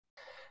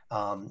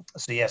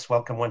So yes,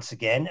 welcome once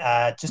again.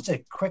 Just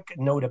a quick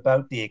note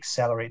about the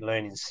Accelerate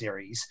Learning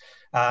series.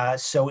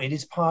 So it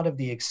is part of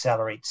the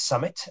Accelerate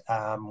Summit,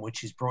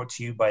 which is brought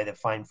to you by the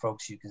fine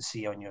folks you can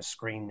see on your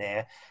screen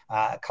there.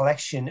 A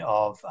collection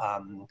of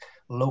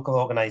local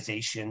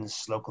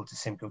organizations, local to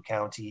Simcoe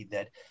County,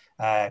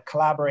 that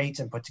collaborate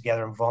and put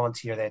together and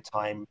volunteer their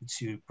time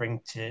to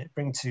bring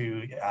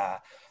to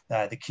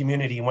the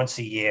community once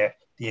a year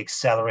the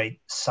Accelerate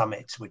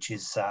Summit, which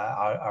is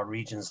our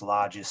region's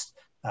largest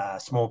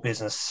small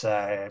business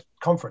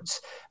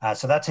conference.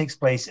 So that takes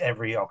place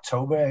every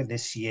October.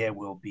 This year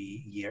will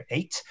be year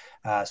 8.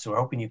 So we're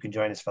hoping you can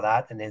join us for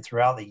that. And then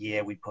throughout the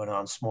year, we put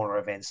on smaller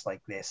events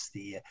like this,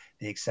 the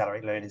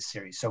Accelerate Learning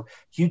Series. So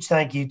huge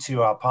thank you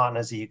to our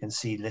partners that you can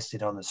see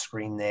listed on the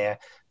screen there.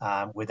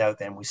 Without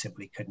them, we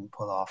simply couldn't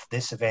pull off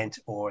this event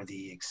or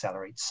the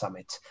Accelerate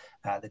Summit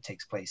that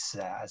takes place,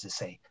 as I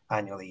say,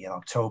 annually in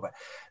October.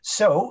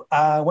 So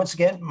once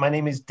again, my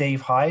name is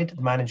Dave Hyde,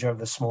 manager of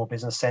the Small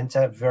Business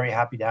Center. Very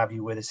happy to have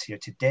you with us here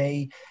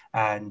today.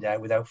 And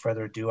without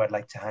further ado, I'd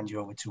like to hand you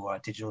over to our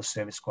Digital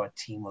Service Squad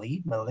team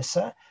lead,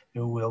 Melissa,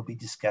 who will be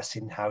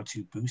discussing how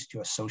to boost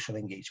your social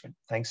engagement.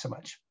 Thanks so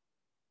much.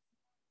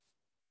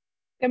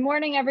 Good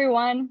morning,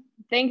 everyone.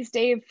 Thanks,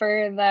 Dave,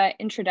 for the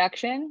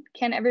introduction.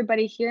 Can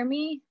everybody hear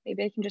me?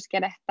 Maybe I can just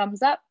get a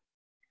thumbs up.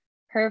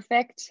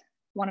 Perfect.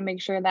 Want to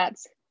make sure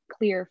that's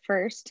clear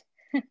first.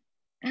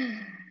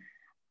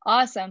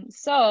 Awesome.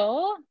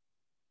 So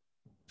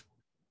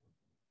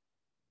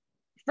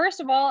first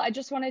of all, I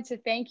just wanted to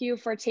thank you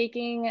for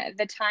taking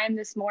the time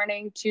this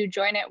morning to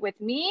join it with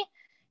me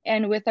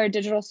and with our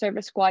Digital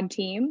Service Squad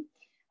team.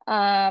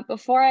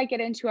 Before I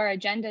get into our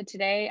agenda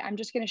today, I'm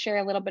just going to share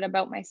a little bit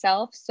about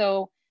myself.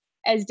 So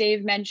as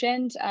Dave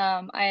mentioned,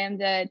 I am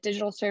the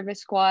Digital Service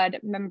Squad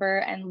member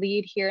and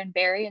lead here in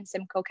Barrie in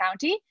Simcoe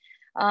County.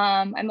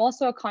 I'm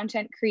also a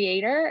content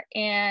creator,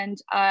 and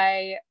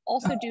I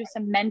also do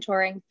some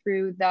mentoring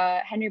through the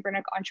Henry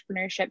Bernick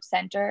Entrepreneurship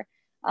Center,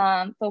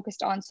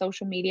 focused on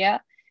social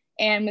media.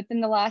 And within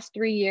the last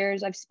 3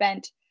 years, I've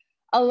spent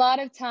a lot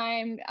of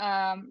time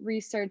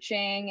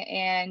researching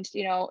and,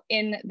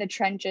 in the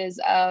trenches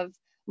of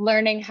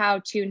learning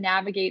how to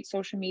navigate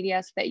social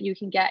media so that you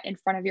can get in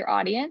front of your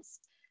audience.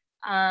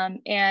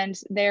 And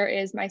there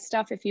is my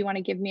stuff if you want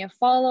to give me a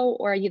follow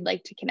or you'd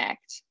like to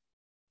connect.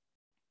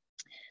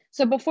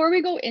 So before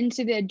we go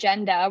into the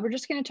agenda, we're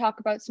just going to talk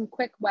about some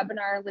quick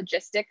webinar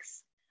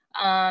logistics.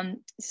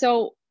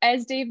 So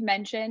as Dave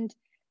mentioned,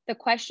 the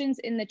questions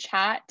in the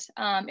chat,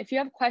 if you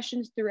have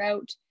questions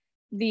throughout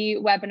the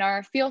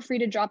webinar, feel free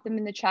to drop them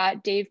in the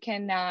chat. Dave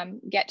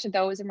can get to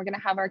those, and we're going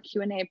to have our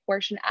Q&A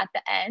portion at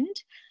the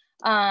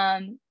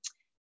end.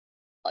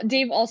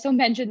 Dave also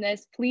mentioned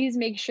this. Please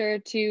make sure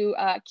to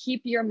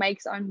keep your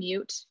mics on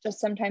mute. Just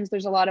sometimes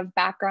there's a lot of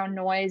background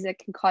noise that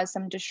can cause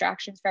some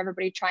distractions for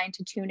everybody trying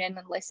to tune in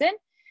and listen.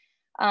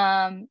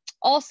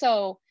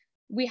 Also,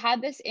 we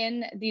had this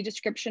in the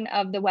description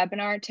of the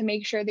webinar to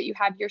make sure that you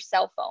have your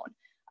cell phone.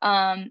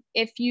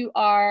 If you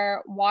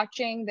are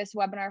watching this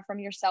webinar from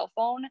your cell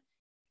phone,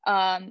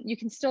 you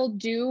can still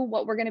do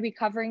what we're going to be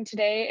covering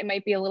today. It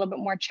might be a little bit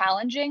more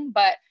challenging,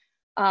 but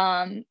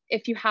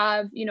if you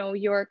have,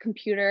 your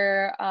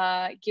computer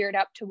geared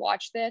up to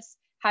watch this,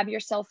 have your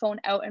cell phone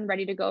out and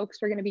ready to go, because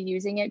we're going to be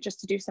using it just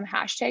to do some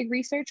hashtag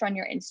research on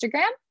your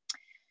Instagram.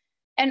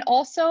 And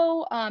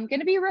also, I'm going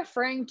to be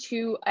referring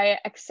to an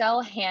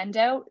Excel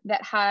handout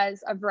that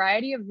has a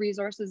variety of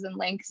resources and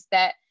links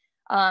that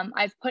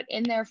I've put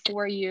in there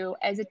for you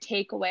as a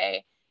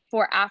takeaway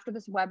for after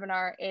this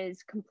webinar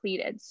is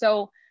completed.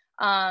 So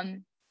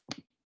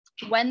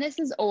when this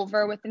is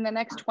over, within the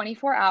next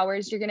 24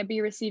 hours, you're going to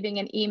be receiving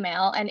an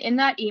email. And in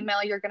that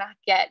email, you're going to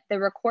get the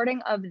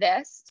recording of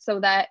this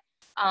so that,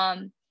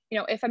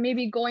 if I may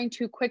be going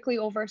too quickly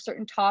over a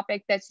certain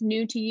topic that's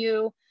new to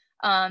you,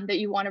 that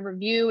you want to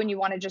review and you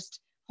want to just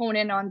hone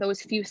in on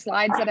those few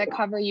slides that I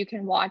cover, you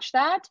can watch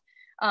that.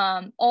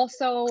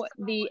 Also,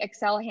 the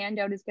Excel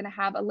handout is going to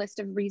have a list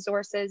of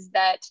resources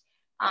that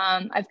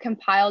I've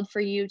compiled for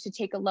you to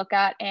take a look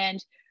at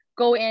and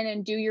go in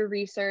and do your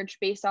research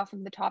based off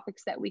of the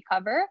topics that we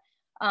cover.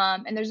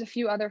 And there's a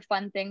few other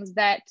fun things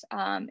that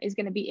is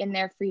going to be in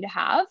there for you to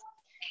have.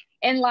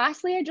 And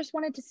lastly, I just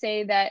wanted to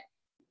say that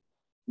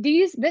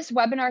this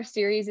webinar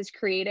series is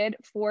created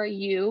for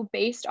you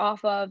based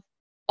off of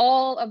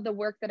all of the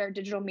work that our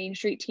Digital Main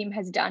Street team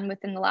has done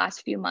within the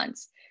last few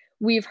months.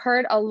 We've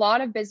heard a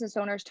lot of business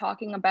owners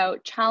talking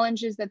about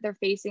challenges that they're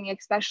facing,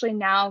 especially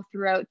now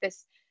throughout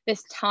this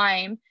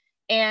time.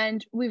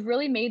 And we've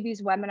really made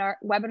these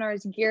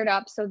webinars geared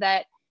up so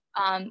that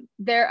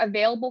they're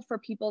available for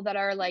people that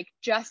are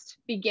just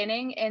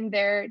beginning in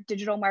their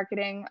digital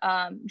marketing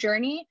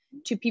journey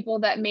to people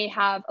that may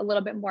have a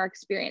little bit more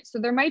experience. So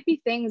there might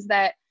be things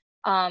that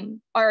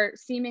are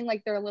seeming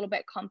like they're a little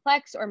bit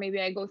complex, or maybe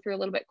I go through a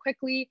little bit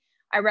quickly.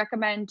 I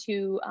recommend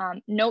to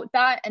note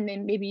that, and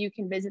then maybe you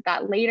can visit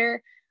that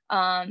later.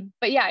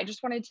 But yeah, I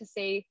just wanted to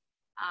say,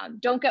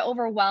 don't get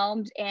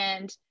overwhelmed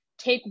and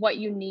take what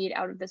you need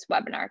out of this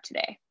webinar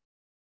today.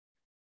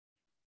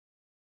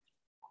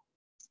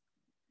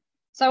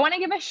 So I want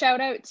to give a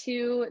shout out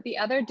to the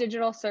other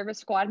Digital Service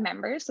Squad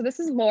members. So this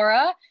is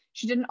Laura.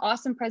 She did an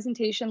awesome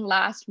presentation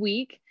last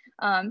week.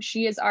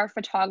 She is our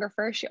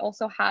photographer. She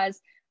also has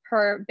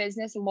her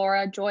business,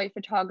 Laura Joy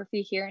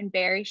Photography, here in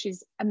Barrie.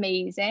 She's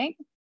amazing.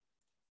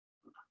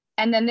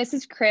 And then this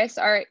is Chris,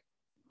 our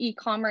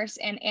e-commerce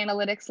and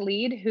analytics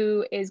lead,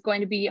 who is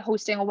going to be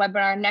hosting a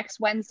webinar next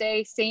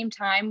Wednesday, same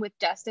time, with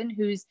Dustin,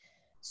 who's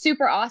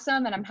super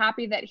awesome. And I'm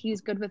happy that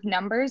he's good with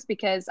numbers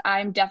because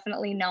I'm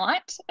definitely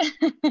not.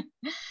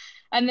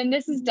 And then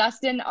this is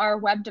Dustin, our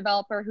web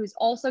developer, who's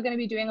also going to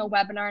be doing a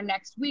webinar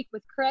next week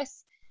with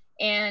Chris.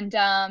 And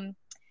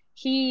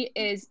he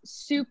is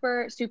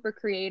super, super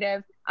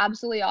creative,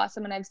 absolutely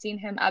awesome. And I've seen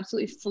him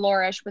absolutely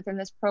flourish within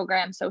this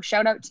program. So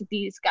shout out to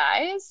these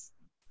guys.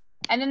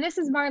 And then this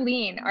is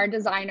Marlene, our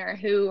designer,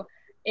 who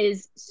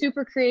is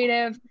super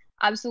creative,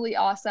 absolutely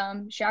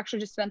awesome. She actually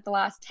just spent the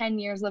last 10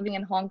 years living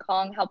in Hong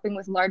Kong, helping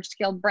with large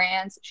scale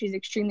brands. She's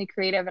extremely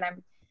creative, and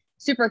I'm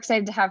super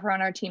excited to have her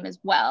on our team as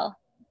well.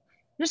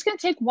 I'm just going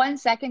to take 1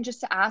 second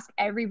just to ask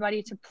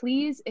everybody to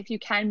please, if you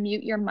can,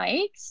 mute your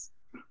mics,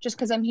 just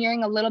because I'm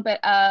hearing a little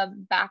bit of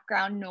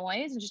background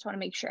noise. I just want to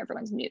make sure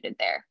everyone's muted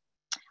there.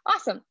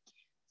 Awesome.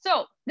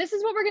 So this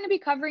is what we're going to be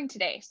covering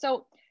today.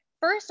 So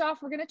first off,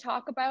 we're going to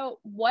talk about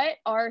what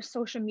are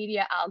social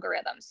media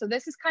algorithms. So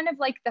this is kind of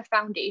like the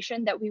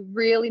foundation that we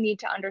really need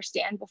to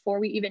understand before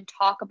we even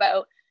talk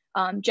about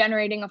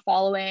generating a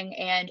following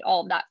and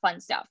all of that fun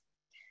stuff.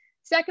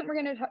 Second,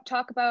 we're going to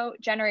talk about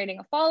generating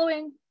a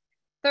following.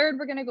 Third,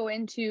 we're going to go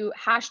into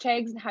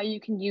hashtags and how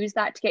you can use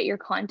that to get your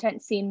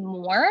content seen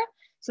more.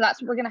 So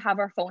that's what we're going to have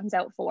our phones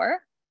out for.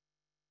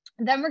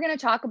 And then we're going to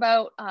talk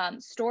about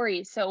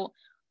stories. So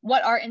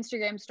what are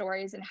Instagram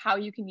stories and how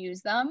you can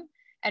use them,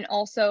 and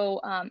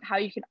also how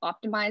you can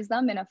optimize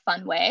them in a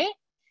fun way.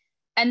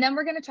 And then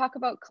we're going to talk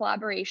about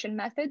collaboration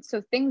methods.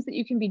 So things that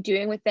you can be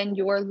doing within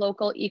your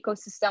local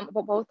ecosystem,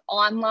 both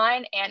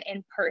online and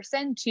in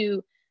person,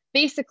 to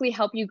basically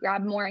help you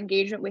grab more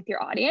engagement with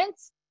your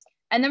audience.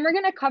 And then we're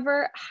going to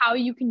cover how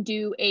you can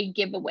do a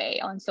giveaway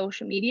on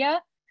social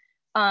media.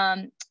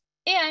 And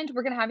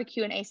we're going to have a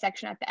Q&A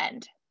section at the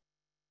end.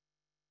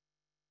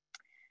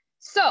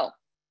 So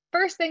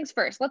first things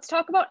first, let's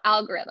talk about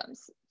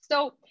algorithms.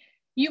 So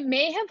you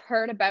may have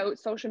heard about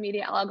social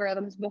media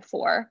algorithms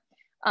before.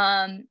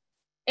 In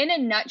a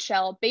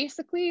nutshell,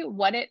 basically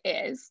what it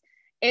is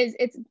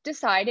it's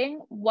deciding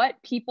what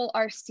people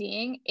are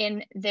seeing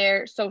in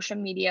their social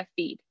media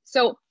feed.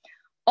 So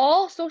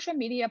all social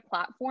media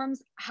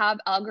platforms have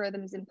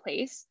algorithms in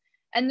place.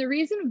 And the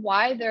reason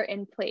why they're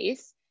in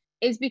place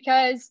is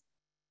because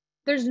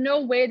there's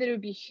no way that it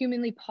would be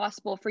humanly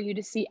possible for you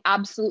to see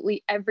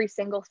absolutely every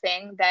single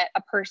thing that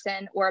a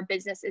person or a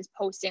business is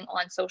posting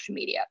on social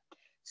media.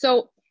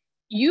 So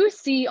you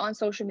see on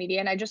social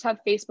media, and I just have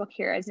Facebook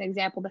here as an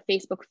example, the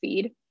Facebook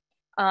feed,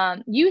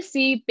 you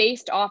see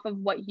based off of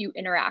what you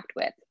interact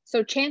with.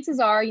 So chances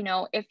are, you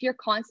know, if you're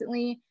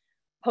constantly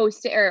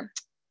posting or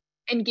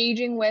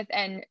engaging with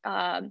and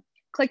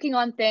clicking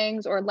on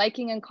things or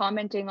liking and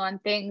commenting on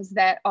things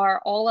that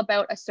are all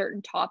about a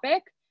certain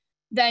topic,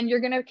 then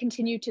you're going to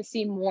continue to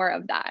see more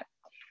of that.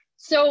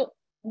 So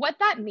what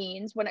that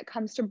means when it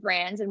comes to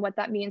brands and what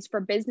that means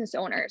for business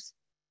owners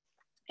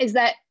is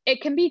that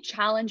it can be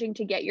challenging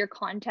to get your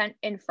content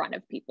in front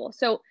of people.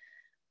 So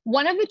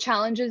one of the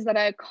challenges that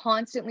I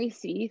constantly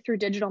see through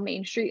Digital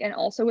Main Street and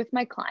also with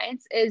my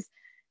clients is,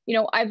 you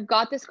know, I've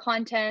got this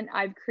content,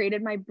 I've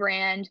created my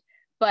brand,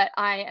 but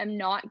I am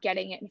not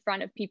getting it in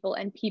front of people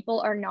and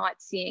people are not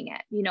seeing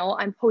it. You know,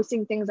 I'm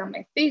posting things on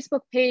my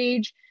Facebook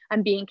page,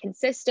 I'm being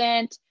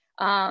consistent,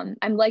 I'm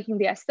liking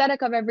the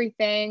aesthetic of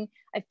everything.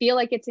 I feel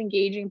like it's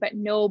engaging, but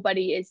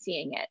nobody is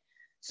seeing it.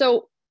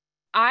 So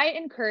I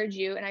encourage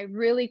you, and I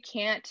really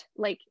can't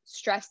like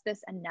stress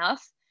this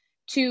enough,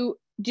 to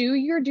do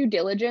your due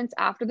diligence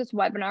after this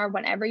webinar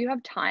whenever you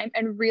have time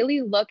and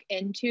really look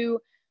into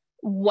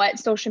what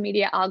social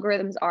media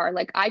algorithms are.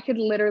 Like I could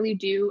literally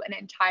do an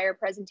entire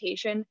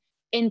presentation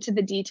into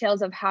the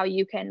details of how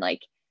you can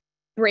like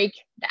break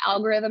the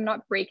algorithm,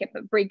 not break it,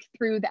 but break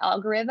through the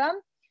algorithm.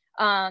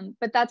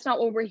 But that's not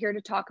what we're here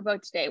to talk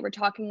about today. We're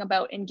talking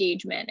about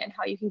engagement and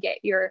how you can get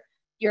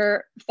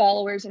your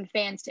followers and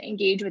fans to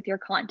engage with your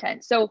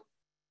content. So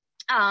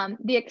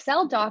the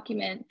Excel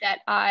document that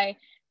I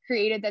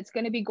created that's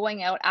going to be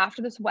going out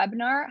after this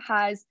webinar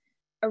has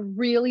a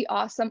really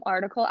awesome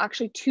article,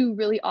 actually two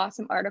really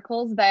awesome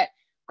articles that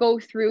go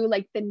through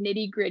like the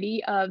nitty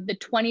gritty of the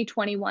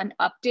 2021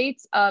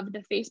 updates of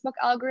the Facebook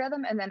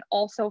algorithm and then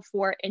also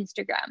for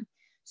Instagram.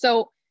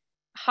 So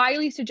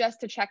highly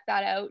suggest to check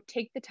that out.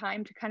 Take the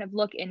time to kind of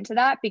look into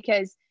that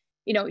because,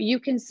 you know, you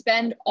can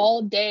spend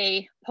all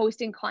day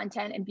posting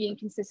content and being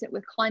consistent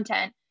with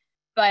content,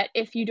 but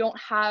if you don't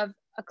have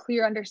a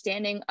clear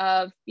understanding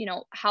of, you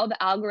know, how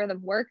the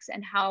algorithm works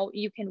and how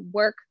you can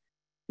work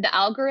the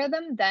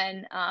algorithm,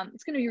 then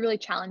it's going to be really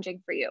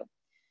challenging for you.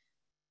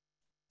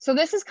 So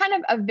this is kind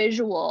of a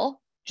visual,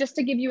 just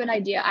to give you an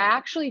idea. I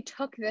actually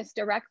took this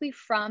directly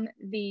from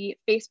the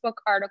Facebook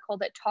article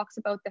that talks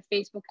about the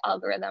Facebook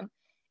algorithm.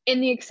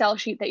 in the Excel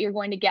sheet that you're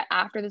going to get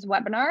after this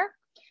webinar.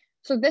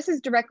 So this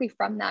is directly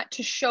from that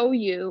to show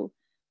you,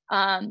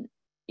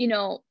 you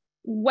know,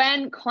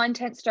 when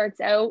content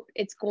starts out,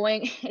 it's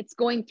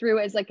going through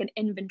as like an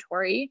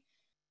inventory.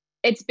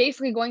 It's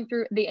basically going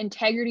through the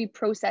integrity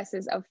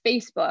processes of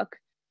Facebook.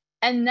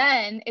 And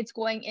then it's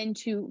going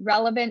into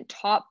relevant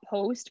top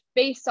post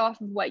based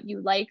off of what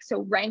you like.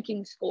 So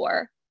ranking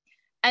score.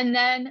 And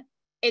then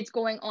it's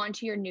going on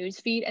to your news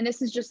feed. And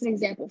this is just an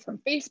example from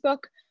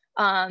Facebook.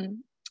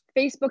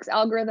 Facebook's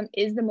algorithm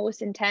is the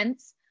most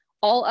intense.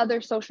 All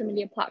other social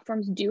media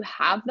platforms do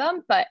have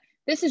them, but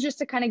this is just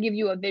to kind of give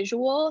you a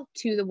visual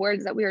to the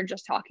words that we were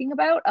just talking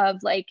about of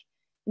like,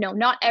 you know,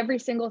 not every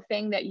single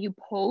thing that you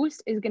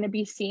post is going to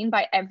be seen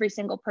by every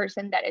single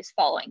person that is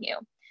following you.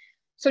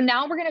 So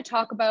now we're going to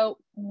talk about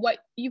what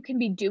you can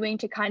be doing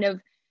to kind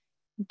of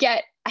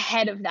get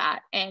ahead of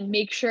that and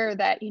make sure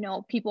that, you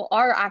know, people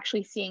are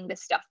actually seeing the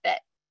stuff that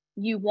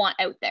you want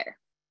out there.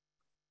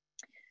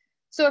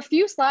 So a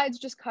few slides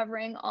just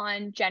covering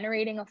on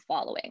generating a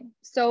following.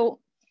 So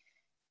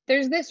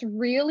there's this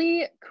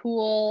really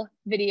cool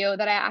video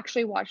that I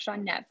actually watched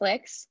on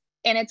Netflix,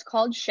 and it's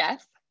called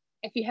Chef.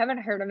 If you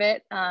haven't heard of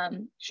it,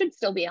 should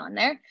still be on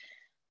there.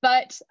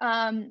 But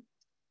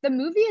the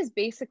movie is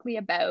basically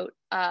about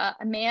a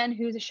man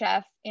who's a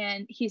chef,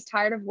 and he's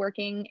tired of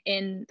working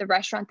in the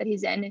restaurant that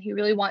he's in, and he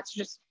really wants to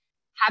just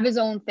have his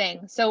own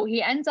thing. So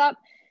he ends up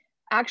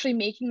actually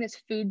making this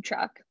food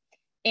truck,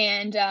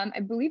 and I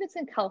believe it's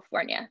in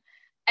California.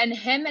 And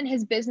him and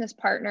his business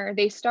partner,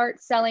 they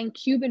start selling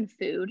Cuban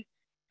food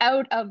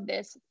out of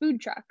this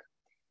food truck.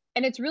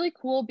 And it's really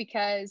cool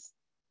because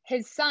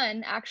his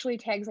son actually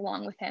tags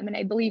along with him, and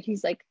I believe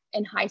he's like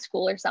in high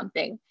school or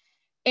something.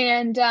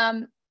 And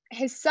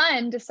his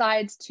son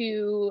decides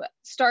to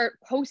start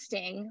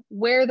posting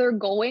where they're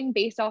going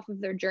based off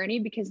of their journey,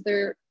 because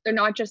they're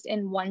not just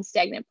in one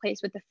stagnant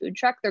place with the food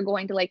truck, they're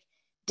going to like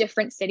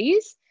different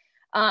cities.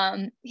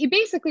 He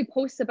basically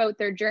posts about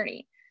their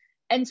journey.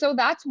 And so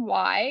that's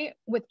why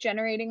with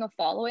generating a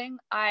following,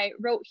 I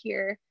wrote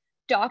here,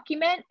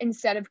 document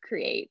instead of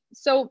create.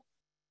 So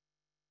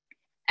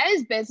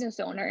as business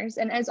owners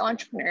and as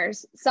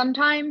entrepreneurs,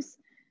 sometimes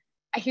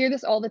I hear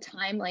this all the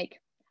time, like,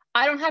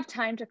 I don't have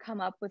time to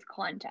come up with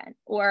content,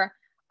 or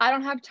I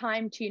don't have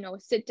time to, you know,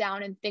 sit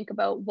down and think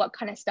about what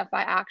kind of stuff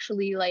I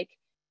actually like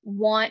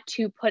want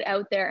to put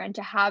out there and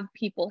to have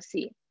people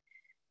see.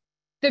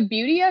 The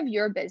beauty of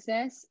your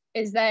business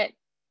is that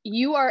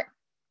you are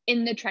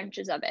in the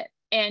trenches of it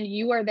and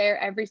you are there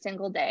every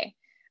single day.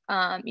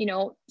 You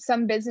know,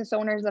 some business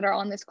owners that are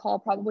on this call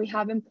probably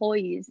have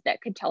employees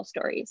that could tell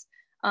stories.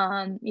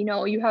 You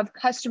know, you have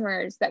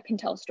customers that can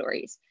tell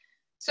stories.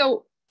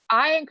 So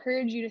I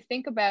encourage you to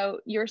think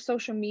about your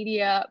social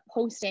media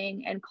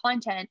posting and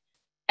content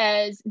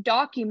as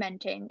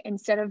documenting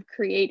instead of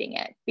creating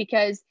it,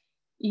 because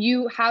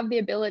you have the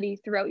ability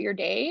throughout your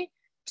day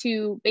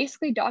to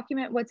basically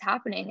document what's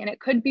happening. And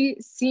it could be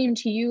seem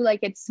to you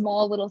like it's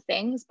small little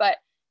things, but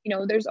you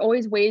know, there's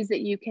always ways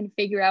that you can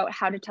figure out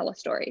how to tell a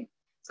story.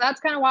 So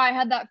that's kind of why I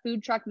had that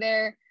food truck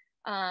there,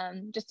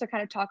 just to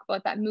kind of talk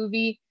about that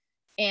movie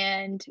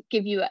and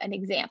give you an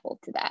example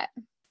to that.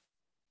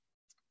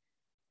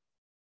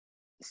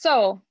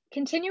 So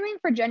continuing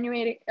for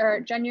generating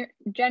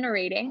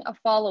a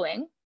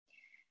following,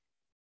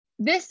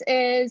 this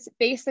is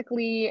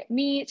basically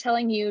me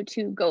telling you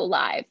to go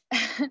live.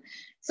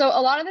 So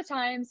a lot of the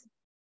times,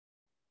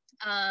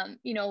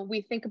 you know,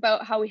 we think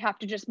about how we have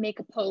to just make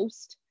a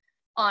post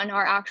on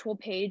our actual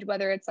page,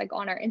 whether it's like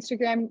on our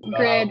Instagram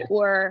grid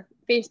or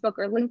Facebook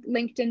or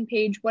LinkedIn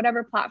page,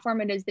 whatever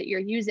platform it is that you're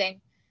using.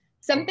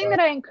 Something that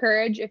I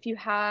encourage, if you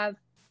have,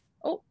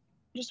 oh,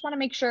 just want to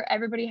make sure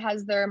everybody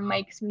has their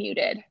mics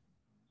muted.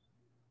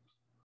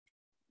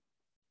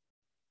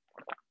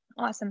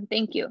 Awesome,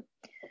 thank you.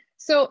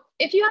 So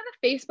if you have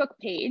a Facebook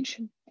page,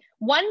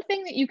 one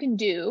thing that you can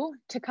do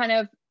to kind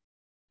of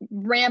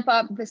ramp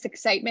up this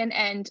excitement,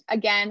 and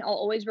again, I'll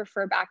always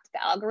refer back to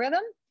the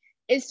algorithm,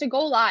 is to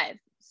go live.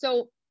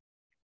 So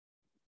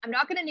I'm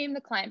not going to name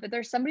the client, but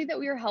there's somebody that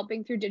we were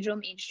helping through Digital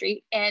Main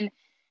Street, and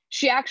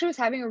she actually was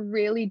having a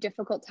really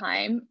difficult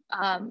time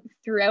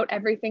throughout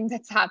everything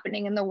that's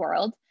happening in the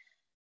world,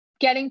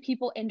 getting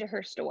people into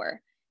her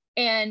store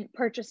and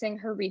purchasing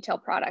her retail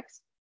products.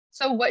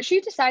 So what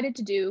she decided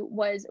to do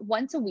was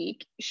once a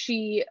week,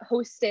 she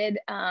hosted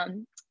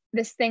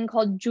this thing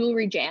called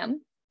Jewelry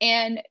Jam,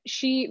 and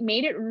she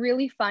made it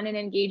really fun and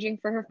engaging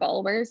for her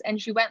followers,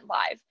 and she went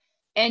live.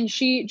 And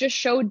she just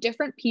showed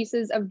different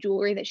pieces of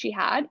jewelry that she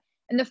had.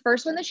 And the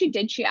first one that she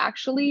did, she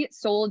actually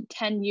sold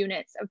 10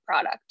 units of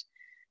product.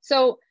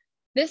 So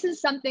this is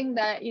something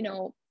that, you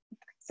know,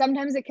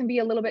 sometimes it can be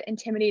a little bit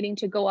intimidating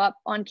to go up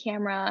on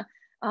camera,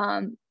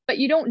 but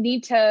you don't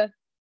need to,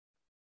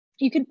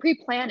 you can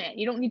pre-plan it.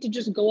 You don't need to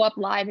just go up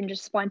live and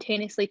just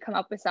spontaneously come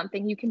up with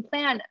something. You can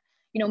plan,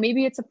 you know,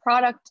 maybe it's a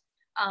product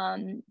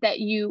that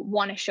you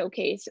want to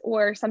showcase,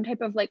 or some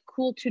type of like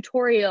cool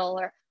tutorial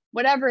or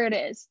whatever it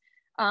is.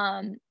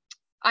 I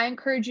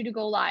encourage you to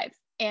go live,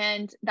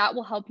 and that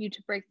will help you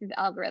to break through the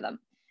algorithm.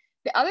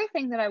 The other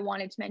thing that I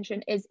wanted to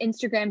mention is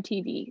Instagram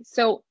TV.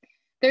 So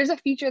there's a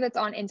feature that's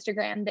on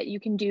Instagram that you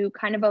can do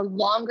kind of a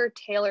longer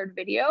tailored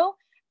video.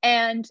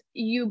 And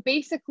you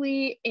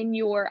basically in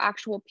your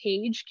actual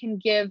page can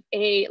give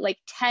a like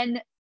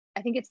 10,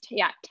 I think it's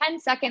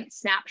 10-second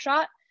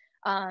snapshot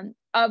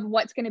of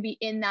what's going to be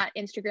in that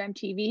Instagram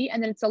TV.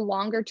 And then it's a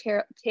longer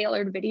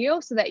tailored video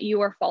so that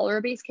your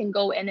follower base can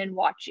go in and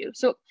watch you.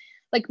 So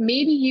like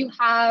maybe you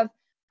have,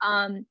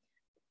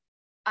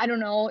 I don't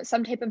know,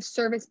 some type of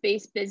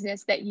service-based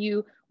business that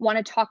you want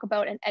to talk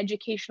about an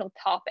educational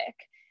topic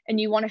and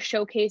you want to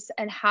showcase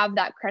and have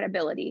that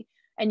credibility.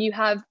 And you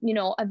have, you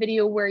know, a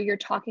video where you're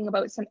talking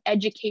about some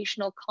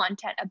educational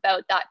content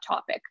about that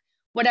topic.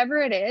 Whatever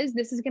it is,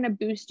 this is going to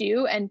boost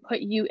you and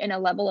put you in a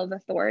level of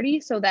authority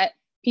so that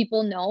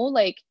people know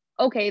like,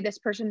 okay, this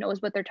person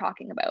knows what they're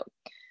talking about.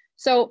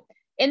 So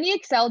in the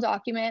Excel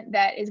document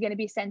that is going to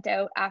be sent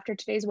out after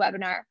today's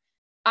webinar,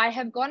 I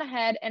have gone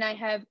ahead and I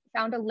have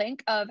found a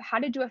link of how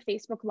to do a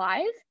Facebook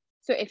Live.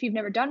 So if you've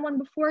never done one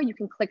before, you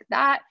can click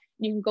that.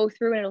 You can go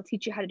through and it'll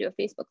teach you how to do a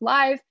Facebook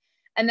Live.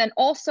 And then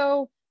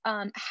also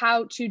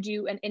how to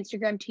do an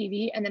Instagram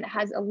TV. And then it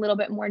has a little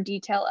bit more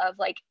detail of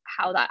like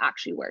how that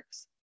actually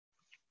works.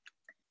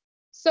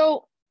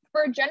 So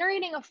for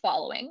generating a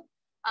following,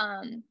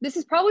 this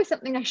is probably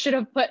something I should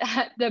have put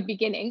at the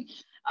beginning,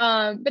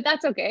 but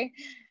that's okay.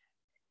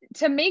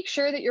 To make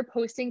sure that you're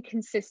posting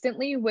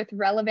consistently with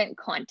relevant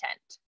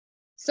content.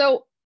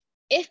 So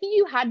if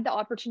you had the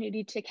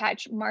opportunity to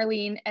catch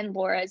Marlene and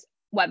Laura's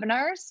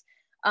webinars,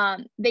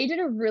 they did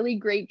a really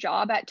great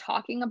job at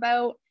talking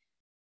about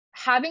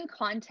having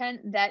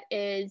content that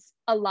is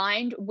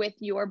aligned with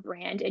your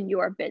brand and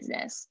your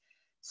business.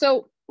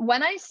 So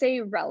when I say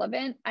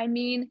relevant, I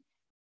mean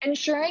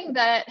ensuring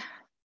that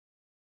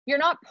you're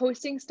not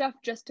posting stuff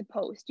just to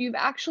post. You've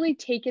actually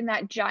taken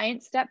that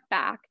giant step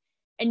back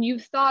and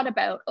you've thought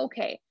about,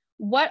 okay,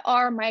 what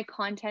are my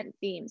content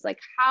themes? Like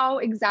how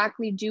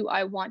exactly do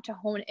I want to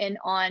hone in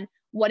on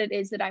what it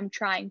is that I'm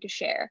trying to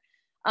share?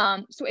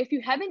 So if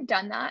you haven't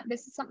done that,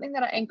 this is something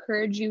that I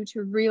encourage you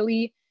to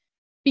really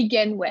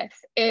begin with,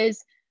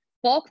 is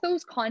bulk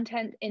those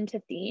content into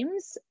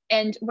themes.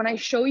 And when I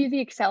show you the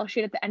Excel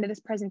sheet at the end of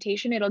this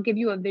presentation, it'll give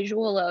you a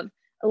visual of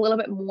a little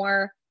bit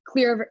more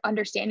clear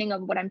understanding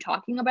of what I'm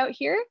talking about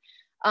here.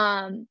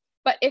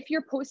 But if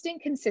you're posting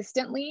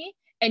consistently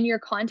and your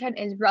content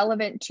is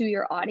relevant to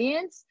your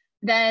audience,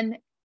 then,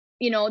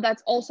 you know,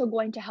 that's also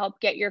going to help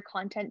get your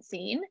content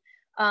seen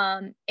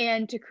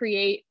and to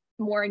create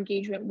more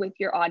engagement with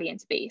your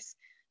audience base.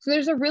 So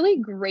there's a really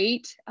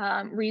great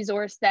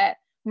resource that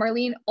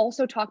Marlene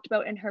also talked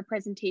about in her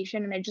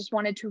presentation, and I just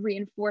wanted to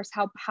reinforce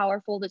how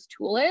powerful this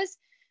tool is.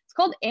 It's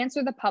called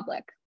Answer the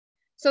Public.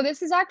 So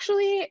this is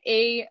actually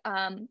a,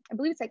 I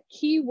believe it's a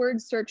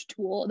keyword search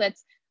tool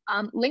that's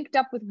linked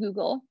up with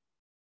Google.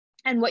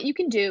 And what you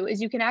can do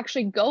is you can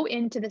actually go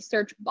into the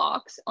search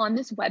box on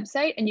this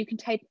website and you can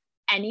type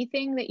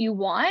anything that you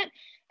want.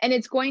 And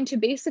it's going to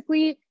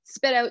basically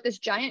spit out this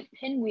giant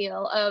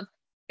pinwheel of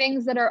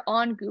things that are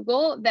on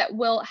Google that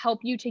will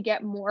help you to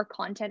get more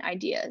content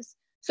ideas.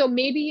 So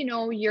maybe, you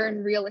know, you're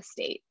in real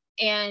estate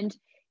and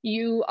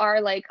you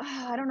are like,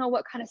 oh, I don't know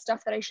what kind of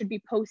stuff that I should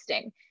be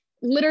posting.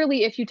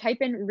 Literally, if you type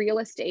in real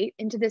estate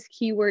into this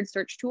keyword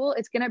search tool,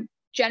 it's going to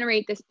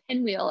generate this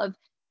pinwheel of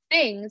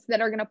things that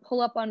are going to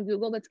pull up on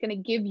Google that's going to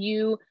give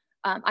you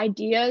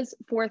ideas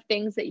for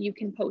things that you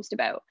can post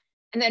about.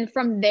 And then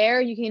from there,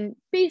 you can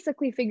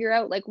basically figure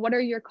out like, what are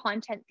your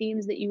content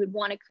themes that you would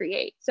want to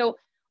create? So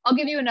I'll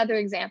give you another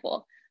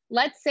example.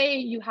 Let's say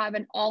you have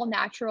an all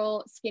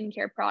natural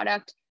skincare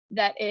product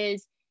that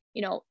is,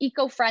 you know,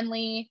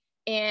 eco-friendly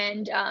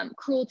and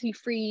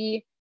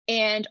cruelty-free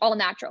and all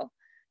natural.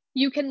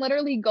 You can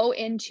literally go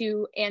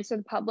into Answer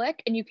the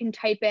Public and you can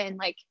type in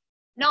like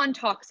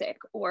non-toxic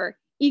or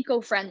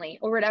eco-friendly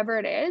or whatever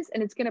it is,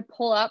 and it's going to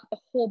pull up a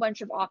whole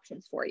bunch of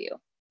options for you.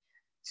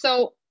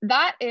 So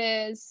that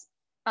is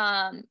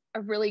a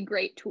really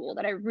great tool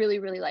that I really,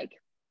 really like.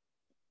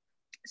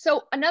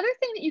 So another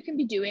thing that you can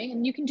be doing,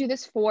 and you can do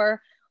this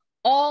for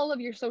all of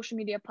your social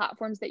media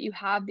platforms that you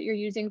have that you're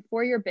using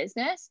for your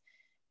business,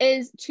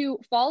 is to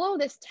follow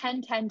this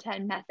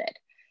 10-10-10 method.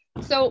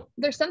 So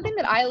there's something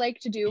that I like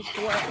to do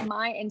for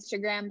my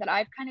Instagram that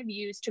I've kind of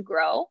used to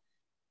grow.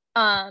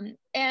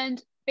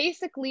 And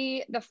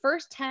basically the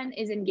first 10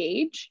 is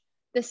engage,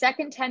 the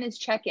second 10 is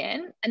check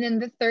in, and then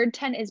the third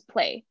 10 is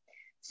play.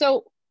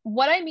 So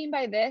what I mean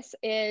by this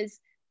is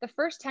the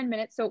first 10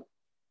 minutes. So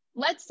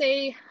let's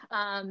say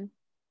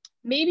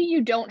maybe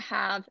you don't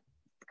have,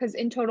 because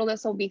in total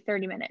this will be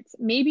 30 minutes.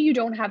 Maybe you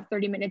don't have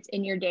 30 minutes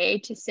in your day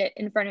to sit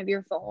in front of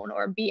your phone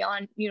or be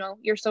on, you know,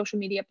 your social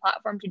media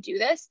platform to do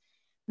this.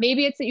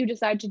 Maybe it's that you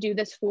decide to do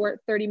this for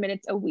 30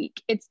 minutes a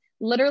week. It's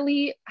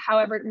literally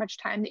however much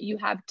time that you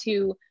have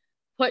to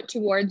put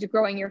towards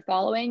growing your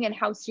following and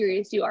how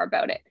serious you are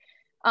about it.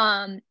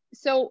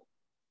 So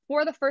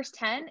for the first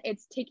 10,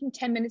 it's taking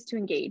 10 minutes to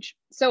engage.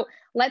 So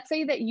let's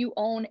say that you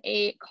own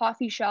a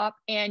coffee shop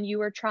and you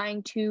are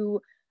trying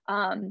to,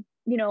 you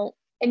know,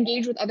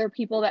 engage with other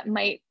people that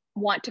might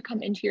want to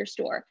come into your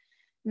store.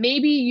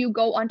 maybe you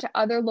go onto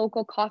other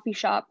local coffee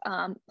shop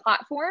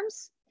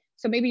platforms.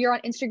 So maybe you're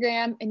on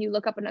Instagram and you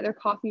look up another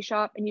coffee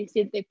shop and you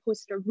see that they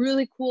posted a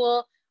really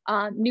cool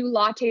new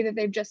latte that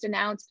they've just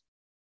announced.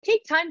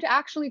 Take time to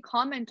actually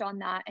comment on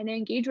that and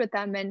engage with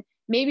them. And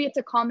maybe it's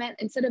a comment,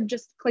 instead of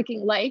just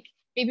clicking like,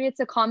 maybe it's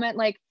a comment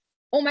like,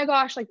 oh my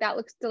gosh, like that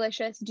looks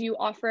delicious. Do you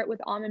offer it with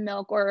almond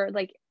milk, or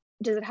like,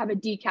 does it have a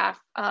decaf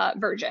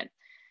version?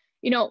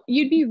 You know,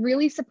 you'd be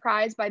really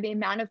surprised by the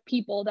amount of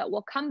people that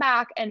will come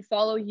back and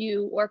follow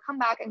you or come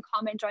back and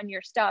comment on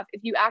your stuff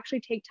if you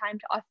actually take time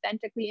to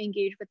authentically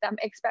engage with them,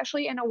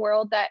 especially in a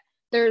world that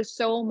there's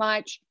so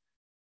much,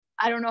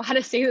 I don't know how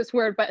to say this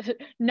word, but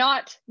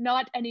not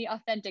any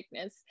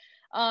authenticness.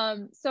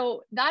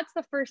 So that's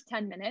the first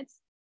 10 minutes.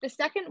 The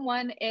second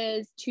one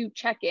is to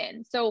check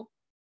in. So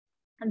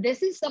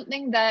this is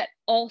something that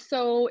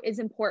also is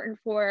important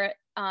for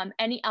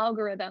any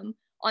algorithm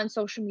on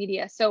social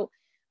media. So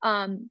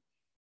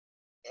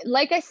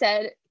like I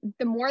said,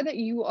 the more that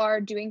you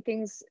are doing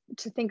things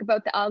to think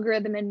about the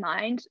algorithm in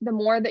mind, the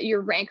more that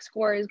your rank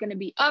score is going to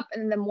be up,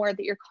 and the more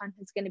that your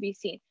content is going to be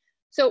seen.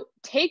 So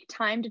take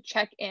time to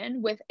check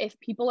in with if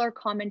people are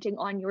commenting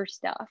on your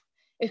stuff.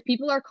 If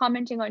people are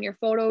commenting on your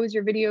photos,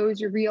 your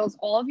videos, your reels,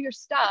 all of your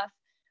stuff,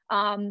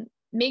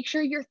 make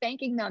sure you're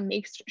thanking them.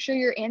 Make sure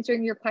you're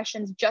answering your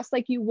questions just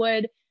like you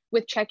would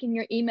with checking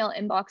your email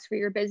inbox for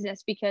your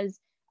business, because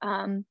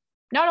not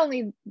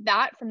only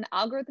that from the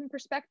algorithm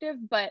perspective,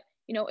 but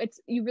you know,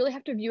 you really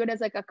have to view it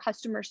as like a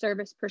customer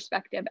service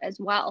perspective as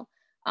well,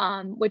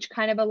 which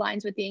kind of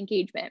aligns with the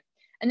engagement.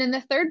 And then the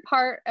third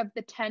part of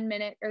the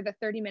 10-minute or the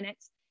 30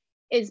 minutes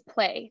is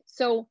play.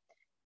 So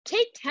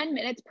take 10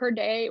 minutes per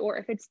day, or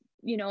if it's,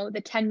 you know,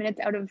 the 10 minutes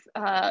out of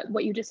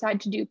what you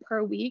decide to do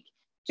per week,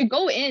 to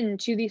go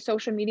into these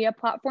social media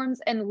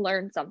platforms and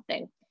learn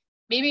something.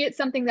 Maybe it's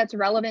something that's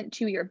relevant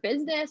to your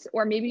business,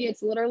 or maybe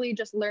it's literally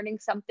just learning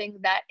something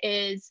that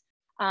is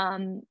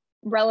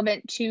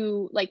relevant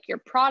to like your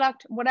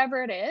product,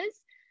 whatever it is.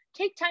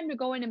 Take time to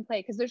go in and play,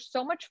 because there's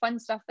so much fun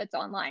stuff that's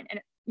online. And,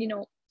 you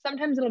know,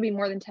 sometimes it'll be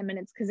more than 10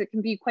 minutes because it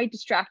can be quite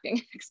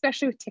distracting,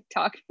 especially with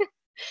TikTok.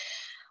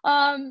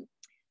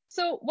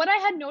 So what I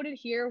had noted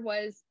here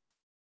was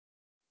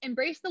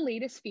embrace the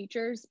latest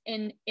features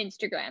in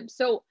Instagram.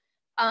 So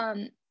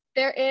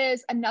there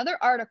is another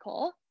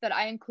article that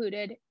I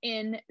included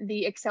in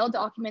the Excel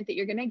document that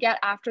you're going to get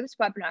after this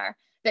webinar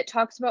that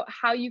talks about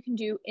how you can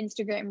do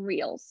Instagram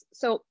Reels.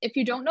 So if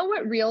you don't know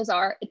what Reels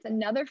are, it's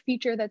another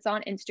feature that's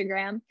on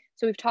Instagram.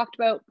 So we've talked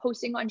about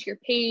posting onto your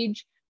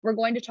page. We're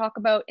going to talk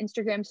about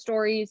Instagram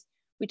stories.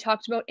 We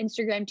talked about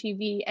Instagram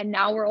TV, and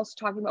now we're also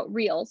talking about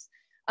Reels.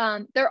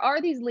 There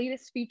are these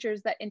latest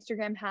features that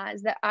Instagram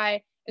has that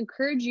I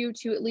encourage you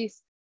to at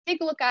least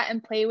take a look at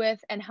and play with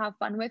and have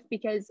fun with,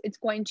 because it's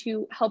going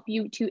to help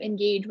you to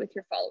engage with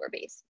your follower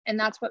base. And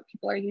that's what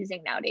people are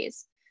using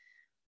nowadays.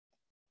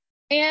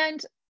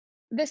 And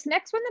this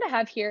next one that I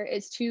have here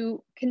is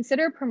to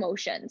consider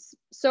promotions.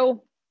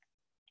 So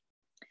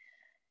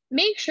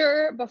make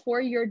sure before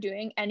you're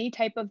doing any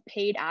type of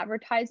paid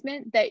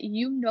advertisement that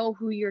you know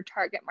who your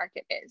target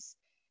market is.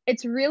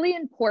 It's really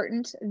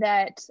important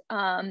that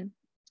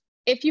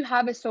if you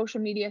have a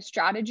social media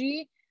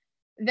strategy,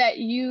 that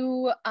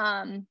you,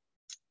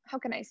 how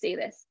can I say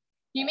this?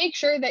 You make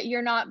sure that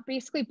you're not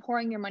basically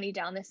pouring your money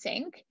down the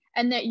sink,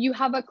 and that you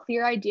have a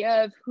clear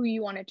idea of who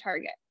you want to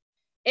target.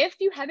 If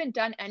you haven't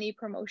done any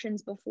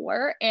promotions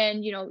before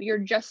and you know you're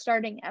just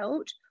starting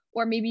out,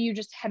 or maybe you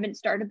just haven't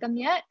started them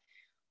yet,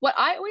 what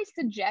I always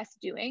suggest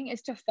doing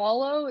is to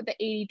follow the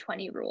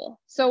 80-20 rule.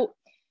 So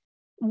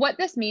what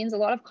this means, a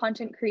lot of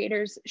content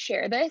creators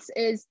share this,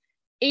 is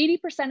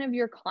 80% of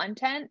your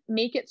content,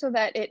 make it so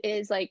that it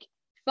is like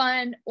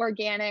fun,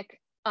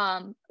 organic,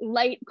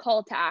 light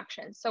call to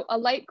action. So a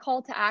light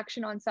call to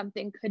action on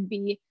something could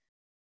be,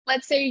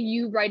 let's say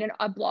you write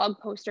a blog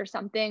post or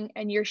something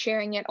and you're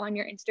sharing it on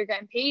your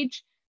Instagram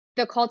page.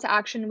 The call to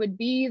action would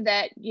be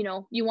that, you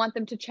know, you want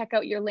them to check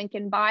out your link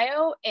in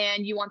bio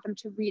and you want them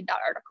to read that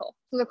article.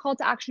 So the call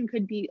to action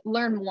could be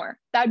learn more.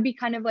 That would be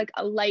kind of like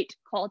a light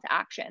call to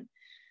action.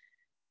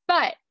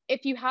 But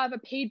if you have a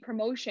paid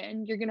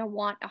promotion, you're going to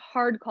want a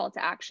hard call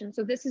to action.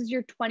 So this is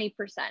your 20%.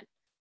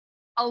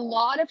 A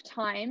lot of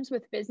times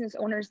with business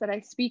owners that I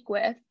speak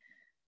with,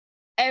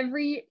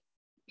 every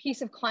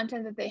piece of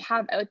content that they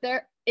have out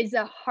there is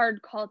a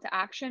hard call to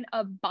action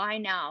of buy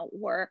now,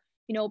 or,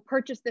 you know,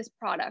 purchase this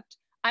product.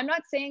 I'm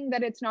not saying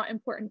that it's not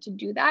important to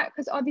do that,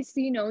 because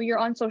obviously, you know, you're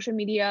on social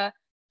media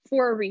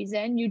for a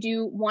reason. You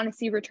do want to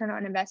see return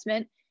on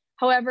investment.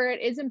 However,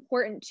 it is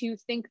important to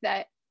think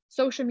that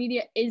social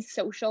media is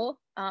social.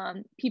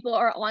 People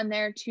are on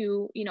there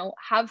to, you know,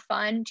 have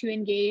fun, to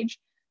engage.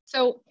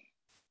 So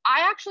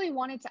I actually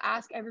wanted to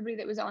ask everybody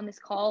that was on this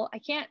call.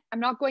 I'm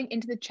not going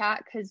into the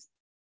chat because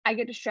I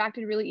get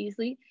distracted really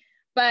easily,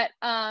 but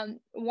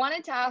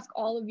wanted to ask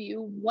all of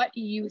you what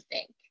you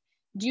think.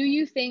 Do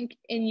you think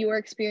in your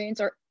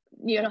experience, or,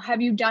 you know, have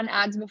you done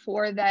ads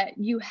before that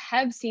you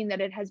have seen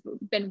that it has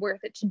been worth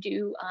it to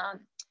do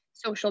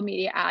social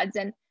media ads?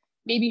 And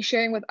maybe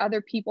sharing with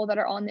other people that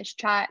are on this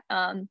chat,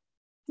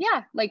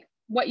 yeah, like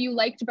what you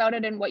liked about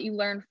it and what you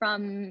learned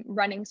from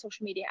running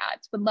social media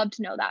ads. Would love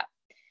to know that.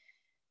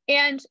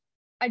 And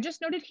I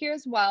just noted here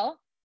as well,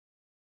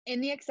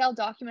 in the Excel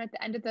document at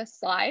the end of the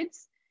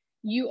slides,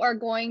 you are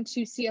going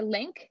to see a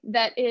link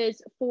that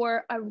is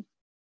for a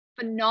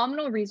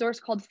phenomenal resource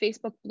called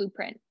Facebook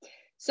Blueprint.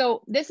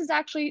 So this is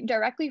actually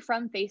directly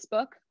from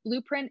Facebook.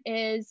 Blueprint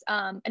is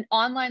an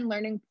online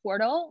learning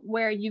portal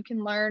where you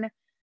can learn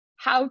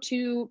how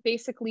to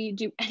basically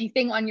do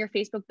anything on your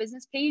Facebook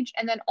business page.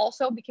 And then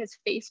also, because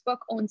Facebook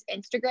owns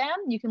Instagram,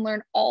 you can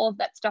learn all of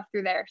that stuff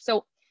through there.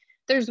 So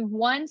there's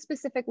one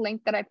specific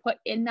link that I put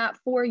in that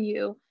for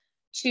you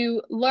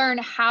to learn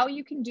how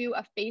you can do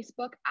a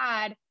Facebook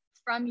ad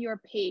from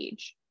your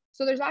page.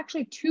 So there's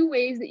actually two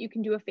ways that you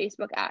can do a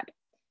Facebook ad.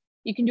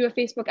 You can do a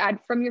Facebook ad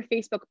from your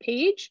Facebook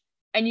page,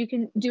 and you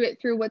can do it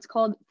through what's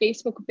called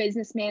Facebook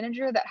Business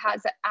Manager that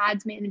has an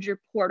ads manager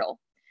portal.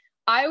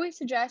 I always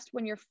suggest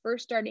when you're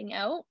first starting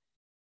out,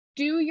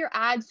 do your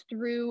ads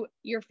through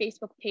your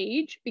Facebook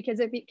page, because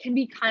it can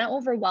be kind of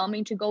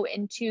overwhelming to go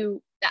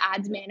into the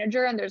ads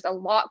manager and there's a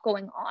lot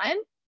going on.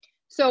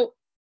 So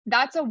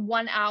that's a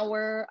 1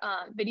 hour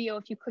video.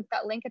 If you click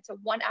that link, it's a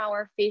 1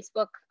 hour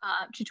Facebook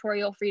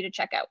tutorial for you to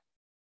check out.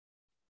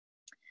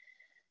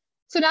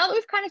 So now that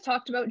we've kind of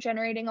talked about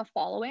generating a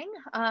following,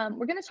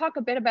 we're going to talk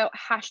a bit about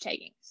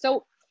hashtagging.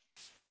 So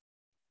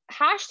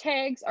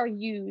hashtags are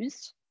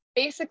used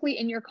basically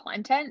in your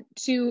content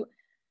to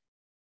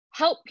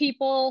help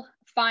people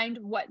find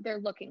what they're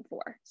looking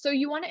for. So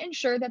you want to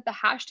ensure that the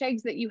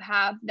hashtags that you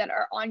have that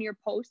are on your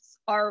posts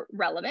are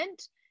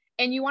relevant.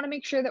 And you want to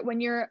make sure that when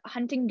you're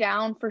hunting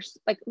down for,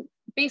 like,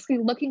 basically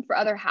looking for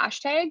other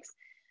hashtags,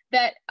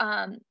 that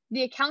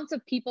the accounts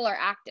of people are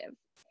active.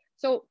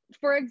 So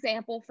for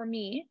example, for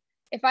me,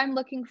 if I'm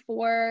looking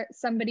for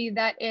somebody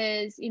that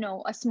is, you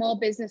know, a small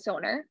business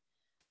owner,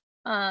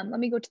 let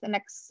me go to the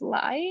next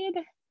slide.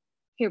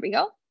 Here we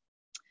go.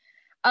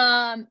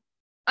 I'm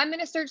going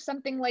to search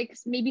something like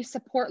maybe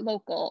support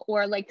local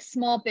or like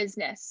small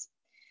business.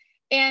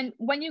 And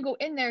when you go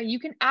in there, you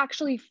can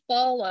actually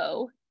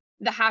follow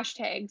the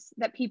hashtags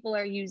that people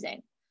are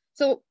using.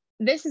 So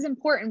this is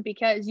important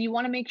because you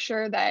want to make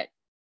sure that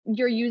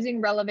you're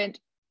using relevant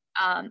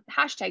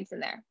hashtags in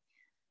there.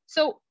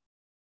 So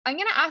I'm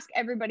going to ask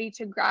everybody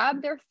to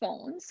grab their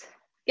phones,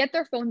 get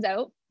their phones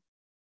out,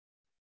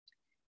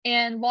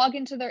 and log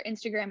into their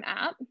Instagram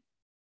app,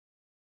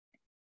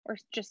 or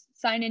just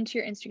sign into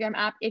your Instagram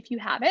app if you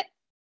have it.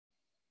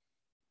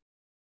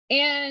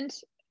 And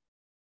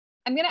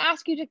I'm going to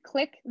ask you to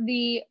click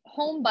the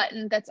home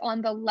button that's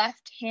on the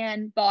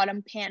left-hand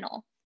bottom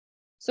panel.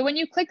 So when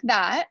you click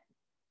that,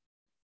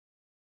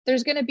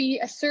 there's going to be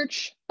a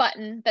search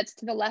button that's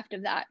to the left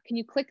of that. Can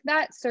you click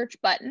that search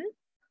button?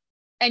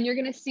 And you're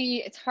going to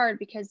see, it's hard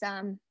because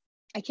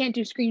I can't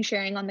do screen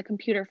sharing on the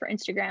computer for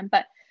Instagram,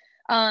 but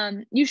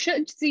you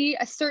should see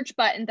a search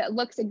button that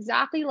looks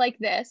exactly like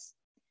this.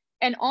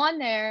 And on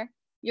there,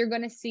 you're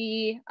going to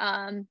see,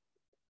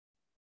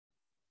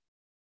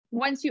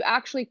 once you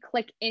actually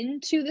click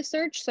into the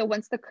search, so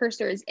once the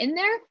cursor is in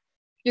there,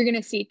 you're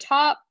going to see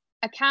top,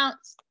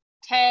 accounts,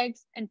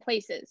 tags, and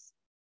places.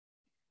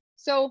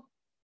 So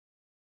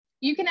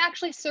you can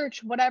actually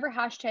search whatever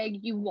hashtag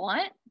you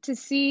want to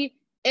see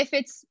if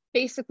it's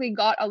basically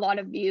got a lot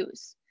of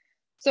views.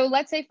 So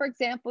let's say, for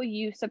example,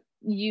 you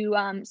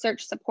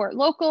search support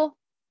local.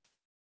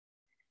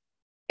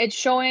 It's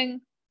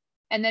showing,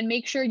 and then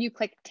make sure you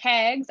click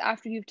tags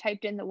after you've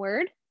typed in the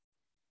word.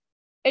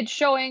 It's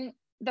showing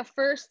the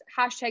first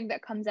hashtag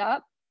that comes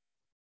up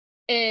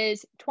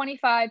is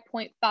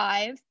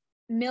 25.5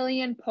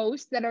 million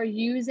posts that are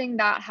using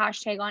that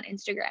hashtag on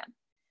Instagram.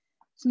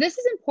 So this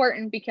is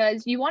important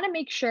because you want to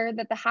make sure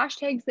that the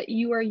hashtags that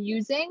you are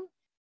using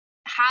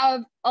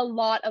have a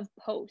lot of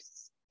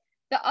posts.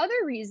 The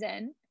other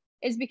reason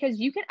is because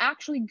you can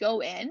actually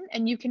go in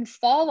and you can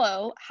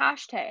follow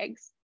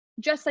hashtags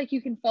just like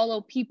you can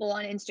follow people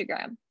on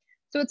Instagram.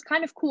 So it's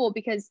kind of cool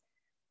because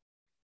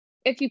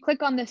if you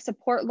click on the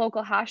support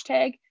local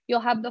hashtag, you'll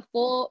have the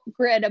full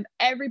grid of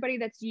everybody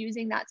that's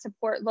using that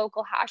support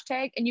local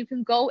hashtag, and you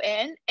can go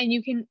in and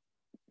you can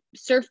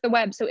surf the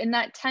web. So in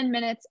that 10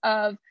 minutes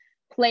of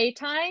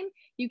playtime,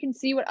 you can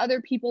see what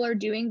other people are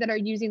doing that are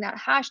using that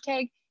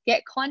hashtag,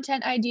 get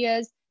content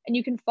ideas, and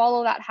you can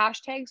follow that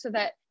hashtag so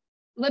that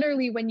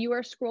literally when you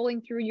are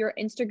scrolling through your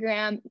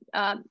Instagram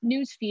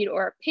newsfeed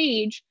or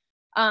page,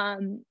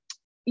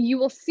 you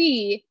will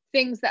see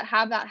things that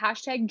have that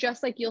hashtag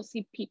just like you'll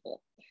see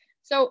people.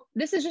 So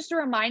this is just a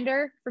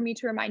reminder for me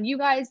to remind you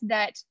guys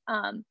that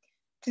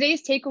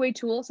today's takeaway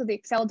tool, so the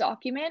Excel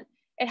document,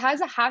 it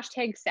has a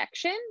hashtag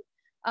section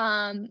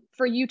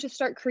for you to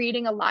start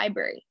creating a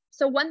library.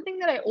 So one thing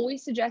that I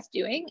always suggest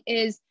doing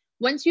is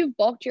once you've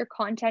bulked your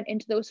content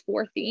into those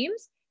 4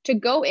 themes, to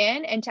go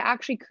in and to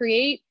actually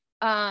create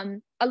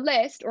a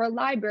list or a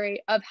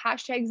library of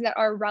hashtags that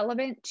are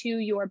relevant to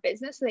your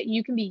business so that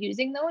you can be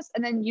using those.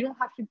 And then you don't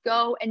have to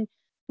go and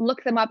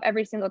look them up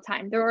every single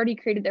time. They're already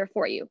created there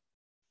for you.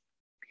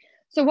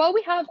 So while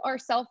we have our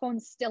cell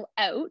phones still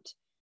out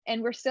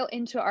and we're still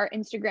into our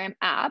Instagram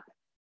app,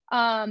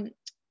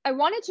 I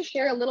wanted to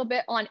share a little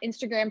bit on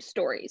Instagram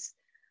stories.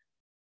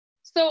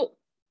 So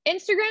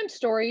Instagram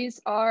stories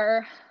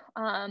are,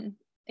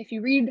 if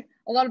you read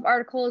a lot of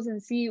articles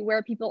and see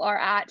where people are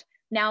at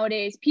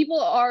nowadays, people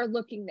are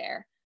looking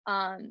there.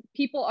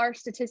 People are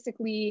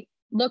statistically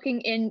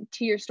looking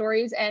into your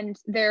stories and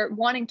they're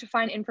wanting to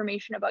find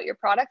information about your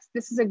products.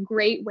 This is a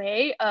great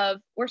way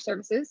of, or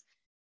services,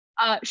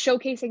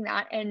 showcasing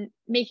that and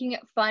making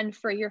it fun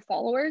for your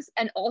followers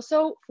and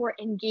also for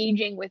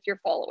engaging with your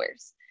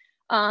followers.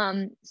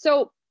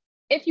 So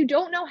if you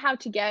don't know how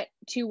to get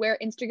to where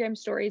Instagram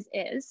stories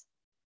is,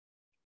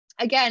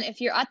 again,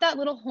 if you're at that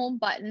little home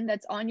button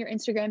that's on your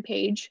Instagram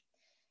page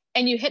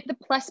and you hit the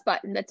plus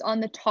button that's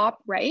on the top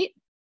right,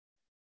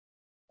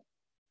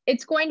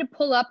 it's going to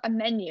pull up a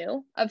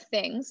menu of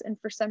things. And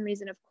for some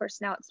reason, of course,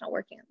 now it's not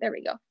working. There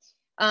we go.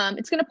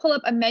 It's going to pull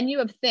up a menu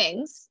of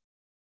things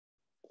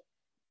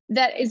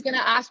that is going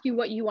to ask you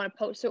what you want to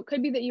post. So it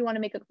could be that you want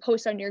to make a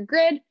post on your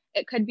grid.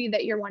 It could be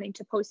that you're wanting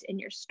to post in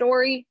your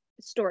story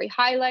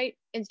highlight,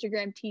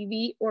 Instagram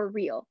TV, or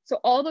reel. So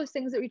all those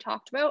things that we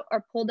talked about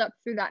are pulled up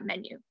through that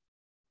menu.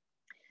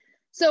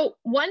 So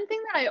one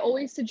thing that I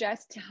always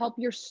suggest to help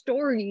your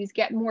stories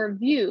get more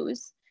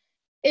views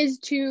is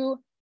to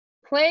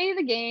play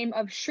the game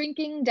of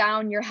shrinking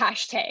down your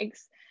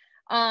hashtags.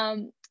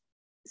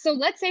 So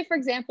let's say, for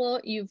example,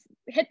 you've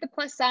hit the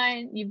plus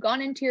sign, you've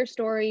gone into your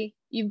story,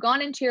 you've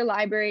gone into your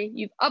library,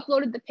 you've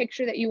uploaded the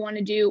picture that you want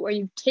to do, or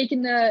you've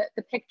taken the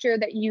picture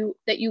that you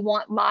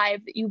want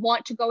live, that you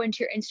want to go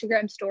into your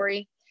Instagram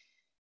story.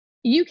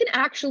 You can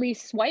actually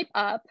swipe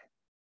up.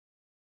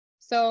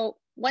 So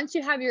once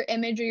you have your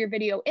image or your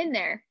video in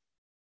there,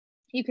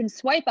 you can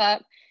swipe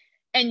up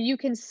and you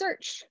can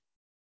search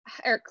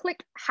or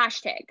click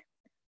hashtag.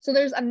 So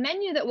there's a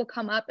menu that will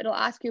come up. It'll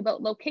ask you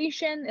about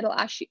location. It'll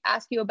ask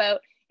you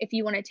about if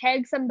you want to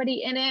tag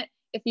somebody in it,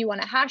 if you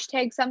want to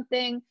hashtag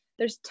something.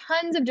 There's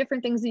tons of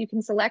different things that you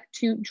can select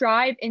to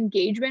drive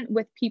engagement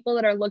with people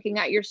that are looking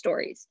at your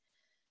stories.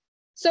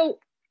 So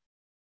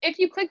if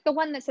you click the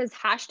one that says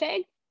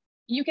hashtag,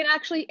 you can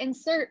actually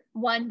insert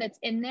one that's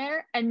in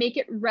there and make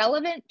it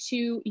relevant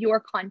to your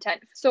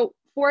content. So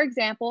for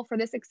example, for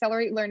this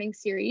Accelerate Learning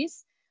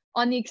series,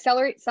 on the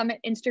Accelerate Summit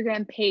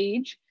Instagram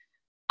page,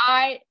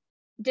 I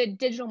did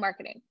digital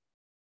marketing.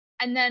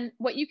 And then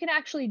what you can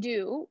actually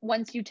do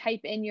once you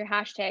type in your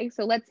hashtag,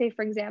 so let's say,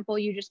 for example,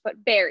 you just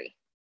put berry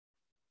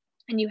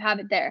and you have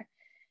it there.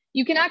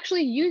 You can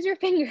actually use your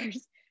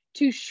fingers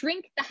to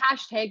shrink the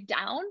hashtag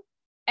down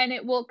and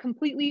it will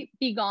completely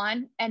be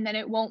gone. And then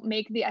it won't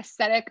make the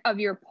aesthetic of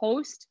your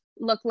post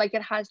look like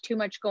it has too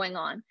much going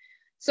on.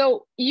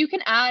 So you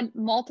can add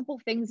multiple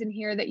things in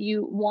here that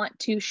you want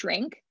to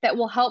shrink that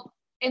will help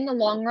in the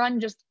long run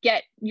just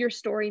get your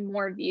story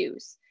more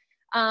views.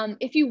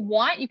 If you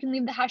want, you can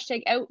leave the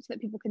hashtag out so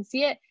that people can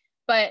see it,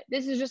 but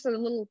this is just a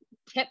little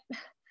tip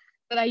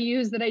that I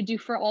use that I do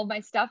for all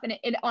my stuff. And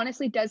it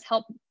honestly does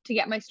help to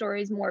get my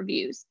stories more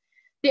views.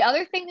 The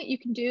other thing that you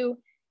can do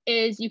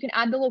is you can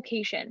add the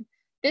location.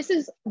 This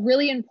is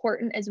really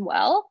important as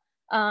well.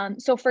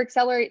 So for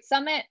Accelerate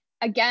Summit,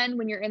 again,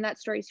 when you're in that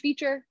stories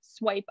feature,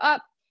 swipe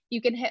up,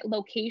 you can hit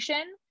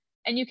location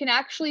and you can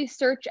actually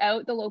search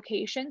out the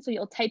location. So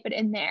you'll type it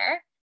in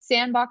there.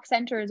 Sandbox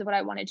Center is what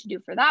I wanted to do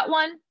for that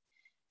one.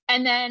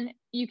 And then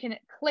you can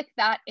click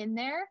that in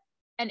there.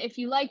 And if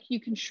you like, you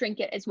can shrink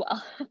it as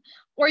well,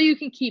 or you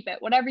can keep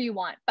it, whatever you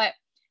want. But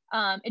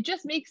it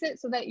just makes it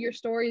so that your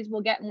stories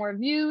will get more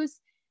views.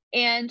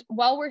 And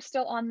while we're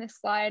still on this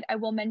slide, I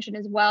will mention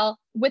as well,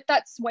 with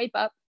that swipe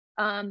up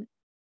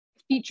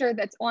feature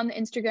that's on the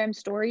Instagram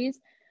stories,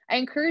 I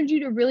encourage you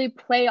to really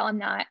play on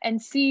that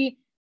and see,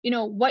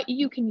 what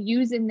you can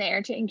use in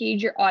there to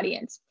engage your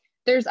audience.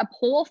 There's a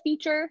poll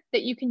feature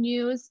that you can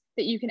use,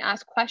 that you can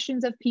ask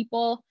questions of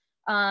people.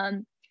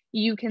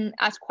 You can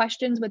ask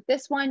questions with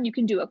this one. You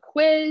can do a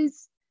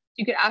quiz.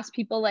 You could ask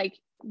people like,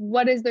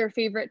 what is their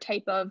favorite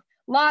type of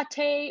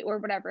latte or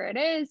whatever it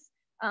is.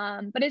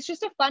 But it's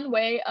just a fun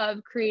way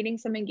of creating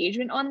some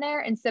engagement on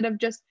there instead of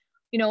just,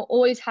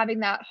 always having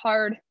that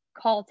hard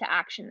call to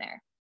action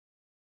there.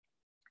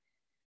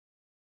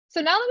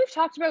 So now that we've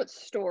talked about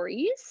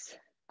stories,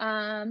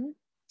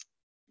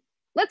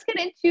 let's get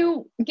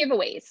into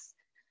giveaways.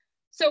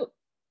 So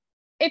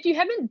if you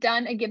haven't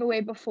done a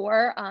giveaway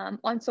before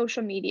on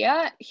social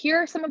media, here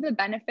are some of the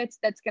benefits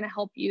that's going to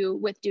help you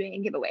with doing a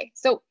giveaway.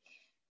 So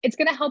it's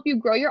going to help you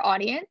grow your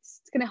audience.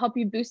 It's going to help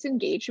you boost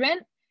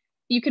engagement.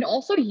 You can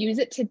also use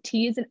it to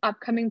tease an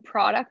upcoming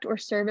product or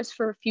service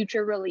for a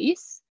future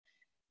release.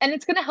 And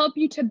it's going to help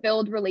you to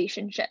build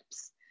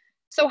relationships.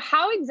 So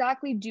how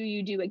exactly do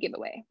you do a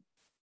giveaway?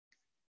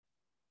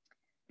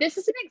 This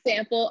is an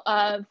example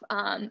of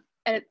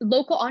a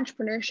local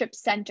entrepreneurship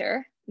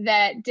center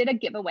that did a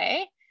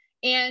giveaway.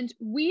 And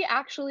we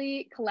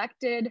actually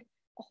collected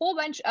a whole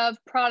bunch of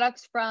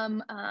products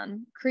from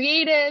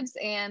creatives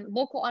and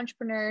local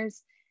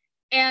entrepreneurs,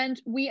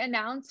 and we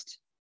announced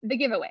the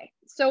giveaway.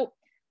 So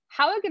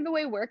how a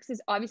giveaway works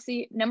is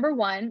obviously, number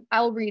one,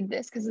 I'll read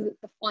this because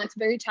the font's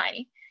very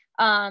tiny,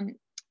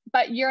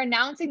 but you're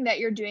announcing that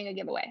you're doing a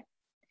giveaway.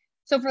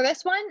 So for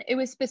this one, it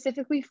was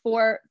specifically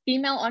for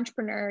female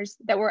entrepreneurs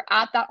that were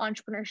at that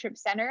entrepreneurship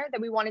center that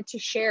we wanted to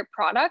share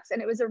products,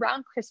 and it was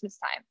around Christmas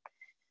time.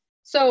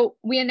 So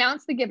we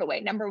announced the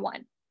giveaway, number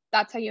one.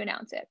 That's how you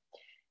announce it.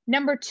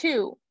 Number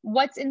two,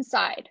 what's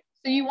inside.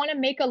 So you want to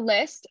make a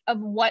list of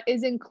what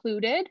is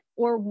included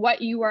or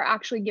what you are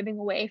actually giving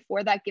away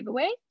for that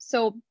giveaway.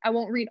 So I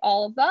won't read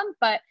all of them,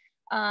 but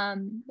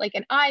like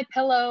an eye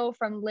pillow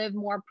from Live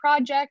More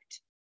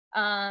Project,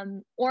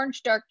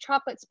 orange dark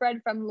chocolate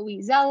spread from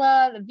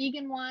Louisella, the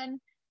vegan one.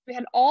 We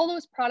had all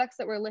those products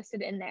that were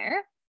listed in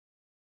there.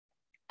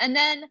 And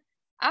then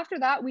after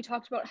that, we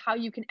talked about how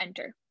you can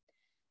enter.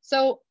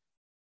 So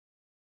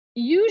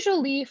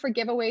usually for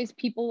giveaways,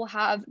 people will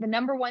have the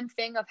number one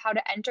thing of how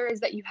to enter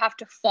is that you have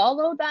to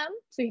follow them.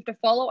 So you have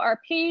to follow our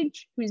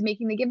page, who's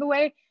making the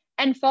giveaway,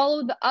 and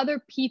follow the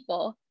other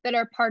people that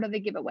are part of the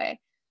giveaway.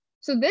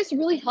 So this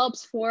really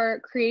helps for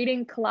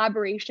creating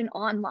collaboration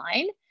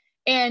online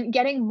and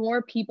getting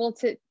more people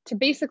to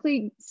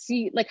basically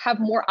see, like,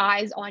 have more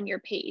eyes on your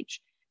page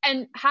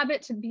and have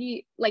it to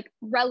be like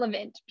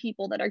relevant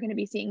people that are going to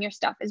be seeing your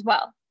stuff as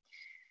well.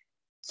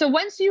 So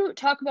once you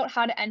talk about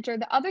how to enter,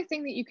 the other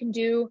thing that you can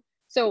do,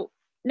 so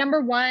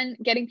number one,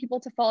 getting people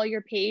to follow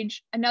your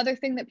page. Another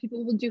thing that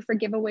people will do for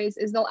giveaways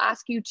is they'll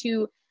ask you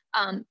to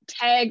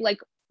tag, like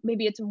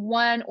maybe it's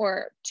 1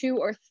 or 2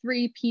 or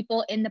 3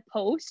 people in the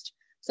post.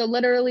 So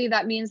literally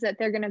that means that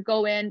they're going to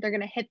go in, they're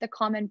going to hit the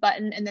comment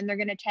button, and then they're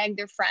going to tag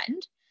their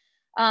friend.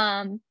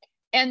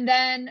 And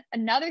then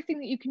another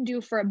thing that you can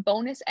do for a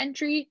bonus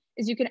entry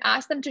is you can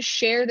ask them to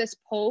share this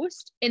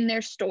post in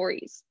their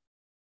stories.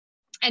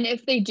 And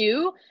if they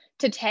do,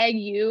 to tag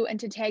you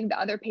and to tag the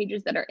other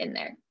pages that are in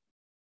there.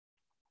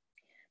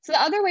 So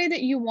the other way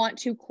that you want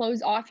to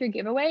close off your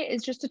giveaway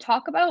is just to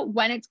talk about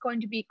when it's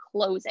going to be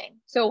closing.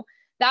 So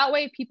that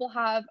way people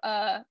have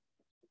a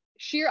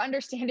sheer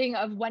understanding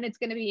of when it's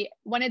going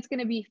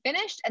to be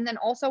finished, and then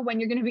also when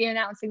you're going to be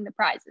announcing the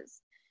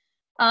prizes.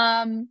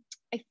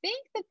 I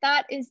think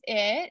that is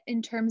it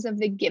in terms of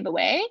the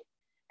giveaway.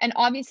 And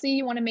obviously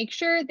you want to make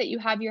sure that you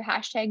have your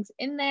hashtags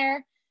in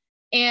there.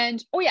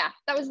 And oh yeah,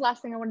 that was the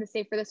last thing I wanted to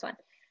say for this one.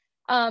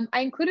 I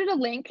included a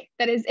link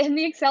that is in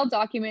the Excel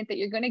document that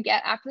you're going to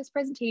get after this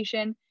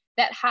presentation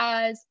that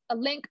has a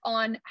link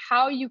on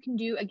how you can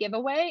do a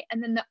giveaway.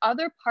 And then the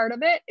other part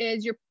of it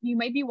is you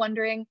might be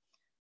wondering,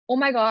 oh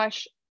my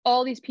gosh,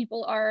 all these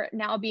people are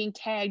now being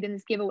tagged in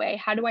this giveaway.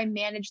 How do I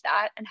manage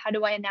that? And how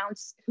do I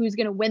announce who's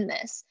going to win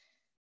this?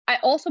 I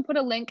also put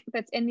a link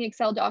that's in the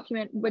Excel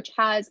document, which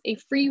has a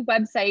free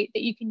website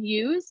that you can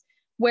use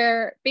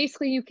where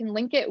basically you can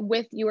link it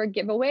with your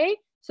giveaway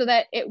so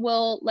that it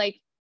will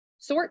like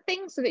sort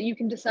things so that you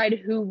can decide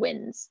who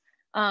wins.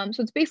 So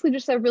it's basically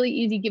just a really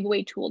easy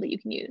giveaway tool that you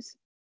can use.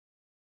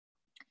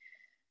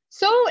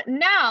 So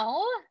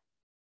now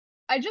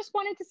I just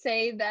wanted to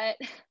say that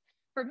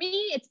for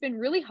me, it's been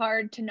really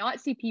hard to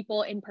not see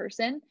people in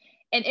person.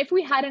 And if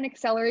we had an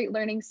Accelerate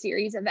Learning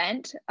Series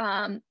event,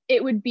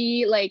 it would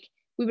be like,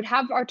 we would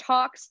have our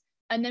talks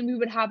and then we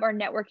would have our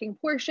networking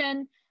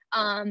portion,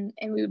 and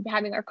we would be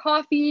having our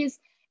coffees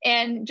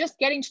and just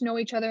getting to know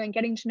each other and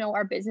getting to know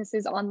our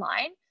businesses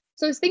online.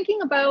 So I was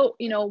thinking about,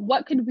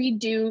 what could we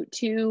do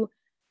to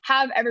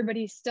have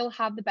everybody still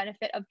have the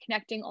benefit of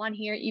connecting on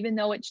here, even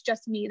though it's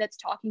just me that's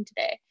talking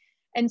today.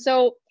 And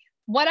so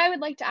what I would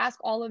like to ask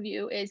all of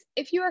you is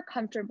if you are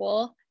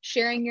comfortable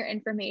sharing your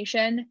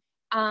information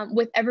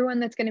with everyone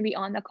that's going to be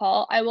on the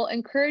call, I will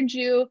encourage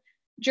you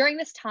during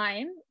this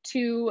time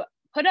to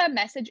put a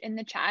message in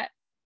the chat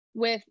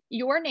with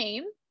your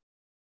name,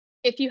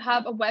 if you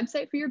have a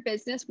website for your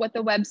business, what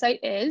the website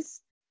is,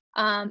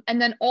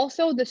 and then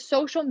also the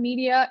social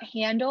media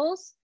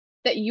handles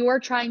that you're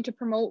trying to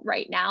promote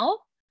right now.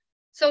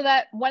 So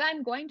that what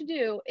I'm going to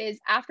do is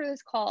after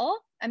this call,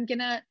 I'm going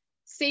to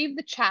save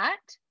the chat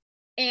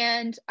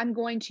and I'm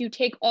going to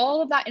take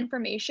all of that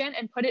information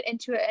and put it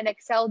into an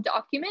Excel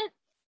document.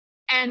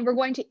 And we're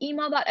going to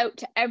email that out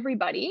to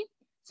everybody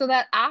so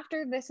that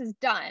after this is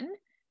done,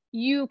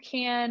 you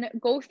can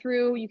go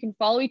through, you can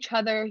follow each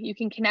other, you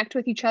can connect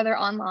with each other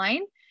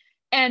online.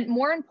 And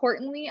more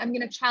importantly, I'm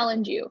going to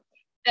challenge you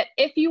that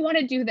if you want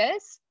to do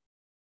this,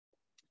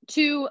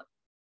 to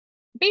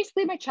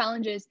basically my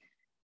challenge is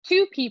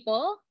 2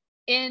 people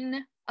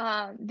in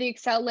the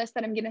Excel list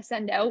that I'm going to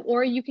send out,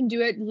 or you can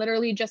do it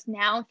literally just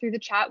now through the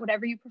chat,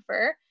 whatever you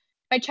prefer.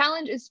 My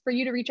challenge is for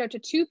you to reach out to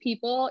 2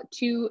 people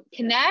to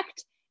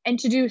connect and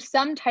to do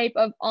some type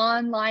of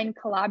online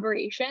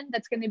collaboration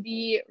that's going to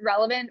be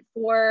relevant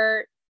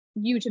for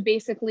you to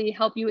basically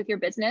help you with your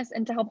business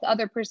and to help the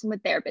other person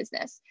with their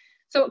business.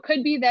 So it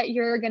could be that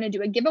you're going to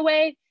do a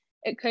giveaway.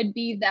 It could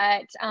be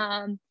that,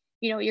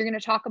 you're going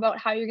to talk about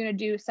how you're going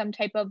to do some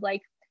type of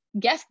like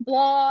guest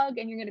blog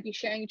and you're going to be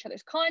sharing each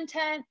other's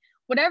content,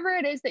 whatever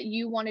it is that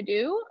you want to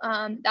do.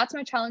 That's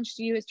my challenge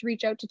to you, is to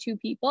reach out to 2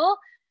 people,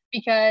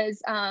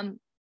 because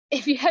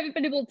if you haven't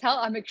been able to tell,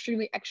 I'm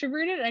extremely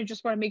extroverted and I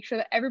just want to make sure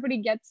that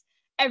everybody gets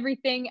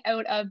everything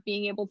out of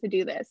being able to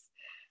do this.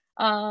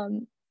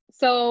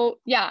 So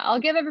yeah, I'll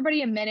give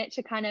everybody a minute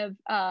to kind of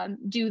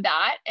do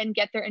that and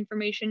get their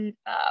information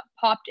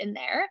popped in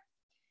there.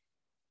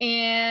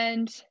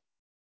 And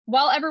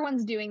while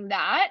everyone's doing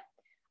that,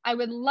 I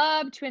would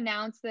love to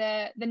announce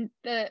the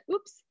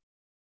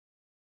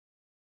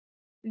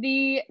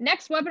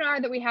next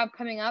webinar that we have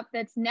coming up.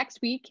 That's next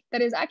week.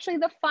 That is actually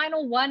the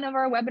final one of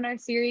our webinar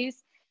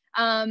series.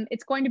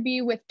 It's going to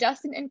be with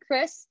Dustin and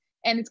Chris,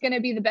 and it's going to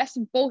be the best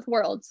of both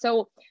worlds.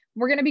 So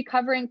we're going to be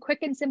covering quick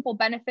and simple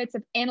benefits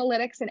of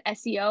analytics and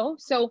SEO.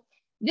 So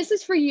this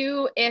is for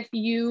you if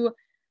you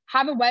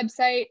have a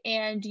website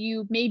and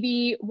you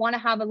maybe want to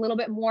have a little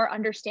bit more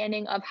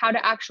understanding of how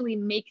to actually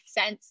make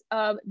sense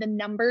of the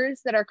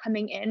numbers that are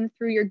coming in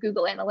through your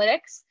Google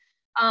Analytics,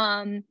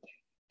 and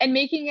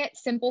making it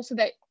simple so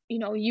that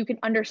you can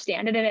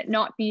understand it and it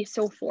not be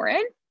so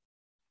foreign.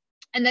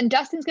 And then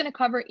Dustin's going to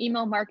cover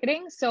email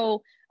marketing.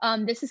 So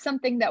this is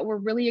something that we're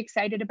really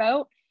excited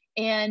about,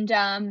 and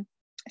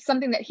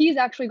something that he's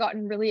actually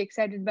gotten really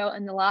excited about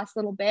in the last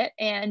little bit.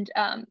 And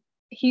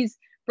he's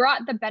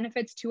brought the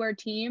benefits to our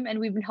team, and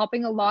we've been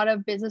helping a lot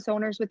of business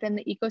owners within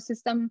the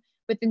ecosystem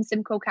within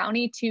Simcoe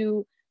County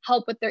to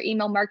help with their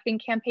email marketing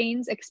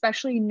campaigns,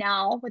 especially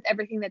now with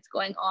everything that's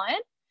going on.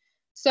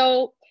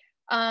 So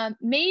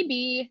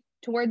maybe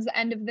towards the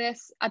end of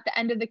this, at the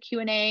end of the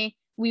Q&A,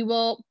 we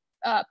will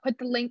put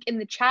the link in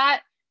the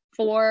chat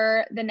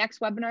for the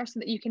next webinar so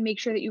that you can make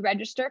sure that you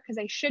register, because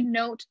I should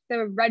note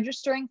the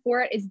registering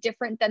for it is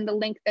different than the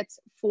link that's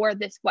for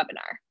this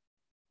webinar.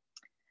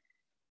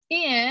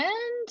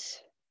 And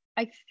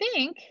I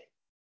think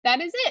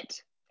that is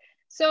it.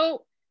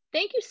 So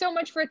thank you so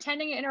much for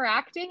attending and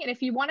interacting. And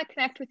if you want to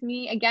connect with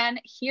me, again,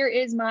 here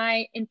is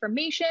my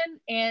information,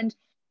 and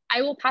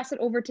I will pass it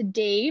over to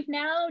Dave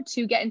now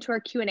to get into our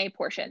Q&A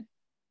portion.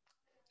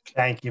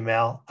 Thank you,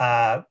 Mel.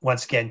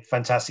 Once again,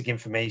 fantastic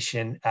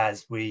information,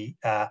 as we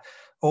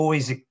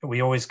always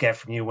get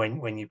from you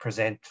when you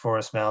present for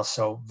us, Mel.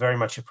 So very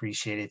much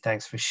appreciated.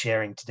 Thanks for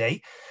sharing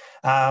today.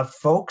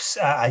 Folks,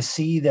 I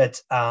see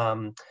that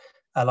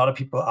a lot of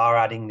people are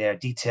adding their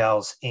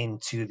details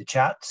into the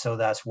chat, so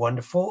that's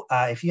wonderful.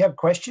 If you have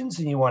questions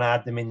and you want to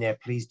add them in there,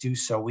 please do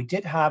so. We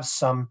did have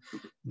some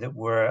that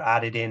were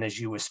added in as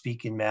you were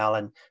speaking,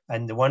 Mel,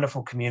 and the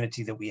wonderful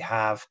community that we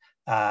have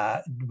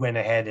went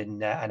ahead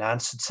and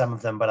answered some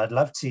of them, but I'd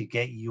love to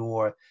get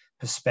your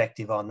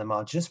perspective on them.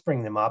 I'll just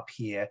bring them up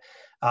here.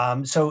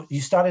 So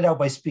you started out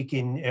by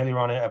speaking earlier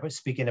on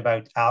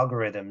about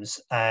algorithms,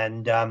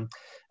 and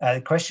a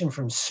question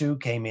from Sue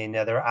came in.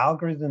 Are there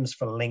algorithms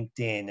for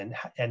LinkedIn,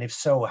 and if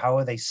so, how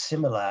are they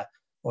similar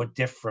or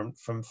different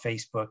from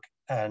Facebook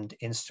and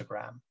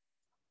Instagram?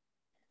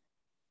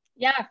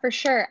 Yeah, for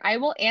sure. I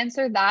will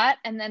answer that.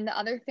 And then the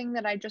other thing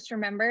that I just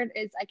remembered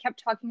is I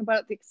kept talking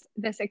about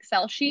this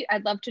Excel sheet.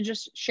 I'd love to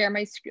just share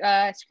my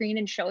screen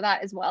and show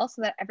that as well,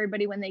 so that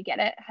everybody, when they get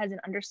it, has an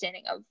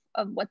understanding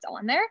of what's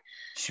on there.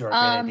 Sure, good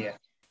idea.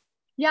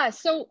 Yeah,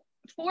 so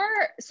for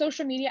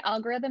social media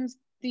algorithms,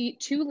 the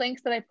two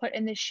links that I put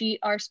in the sheet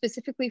are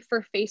specifically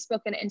for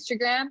Facebook and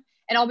Instagram.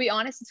 And I'll be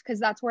honest, it's because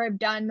that's where I've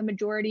done the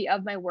majority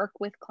of my work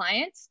with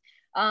clients.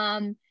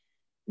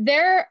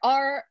 There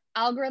are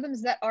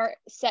algorithms that are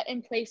set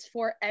in place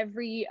for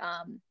every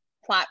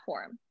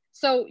platform.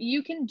 So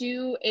you can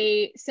do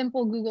a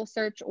simple Google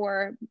search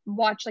or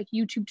watch like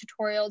YouTube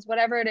tutorials,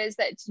 whatever it is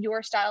that's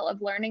your style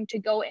of learning, to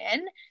go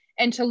in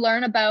and to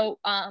learn about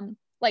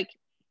like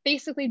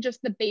basically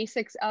just the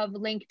basics of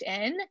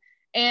LinkedIn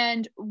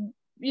and,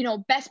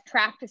 best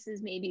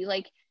practices. Maybe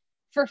like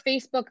for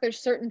Facebook, there's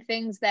certain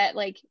things that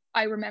like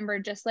I remember,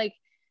 just like,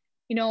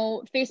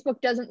 Facebook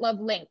doesn't love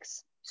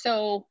links.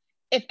 So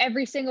if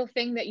every single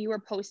thing that you are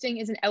posting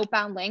is an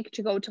outbound link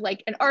to go to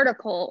like an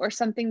article or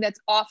something that's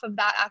off of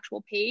that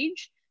actual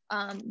page,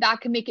 that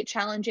can make it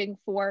challenging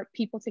for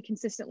people to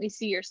consistently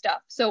see your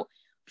stuff. So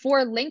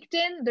for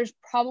LinkedIn, there's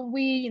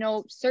probably,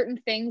 certain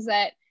things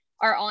that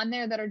are on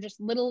there that are just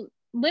little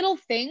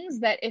things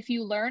that if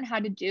you learn how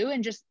to do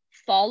and just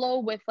follow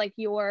with like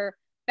your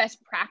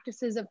best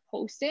practices of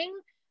posting,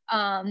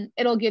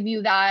 it'll give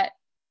you that,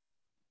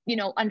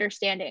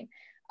 understanding.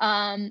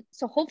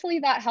 So hopefully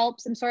that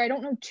helps. I'm sorry, I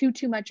don't know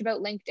too much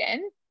about LinkedIn,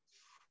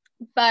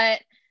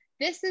 but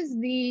this is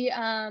the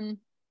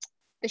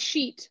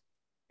sheet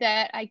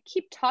that I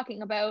keep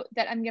talking about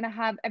that I'm going to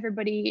have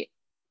everybody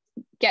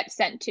get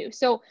sent to.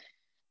 So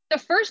the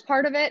first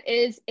part of it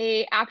is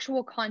a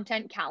actual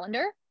content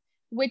calendar,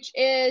 which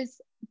is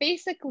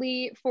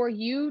basically for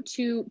you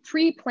to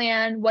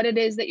pre-plan what it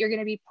is that you're going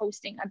to be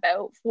posting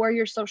about for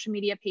your social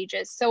media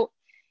pages. So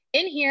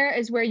in here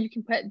is where you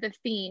can put the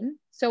theme.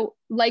 So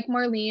like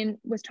Marlene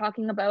was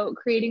talking about,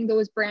 creating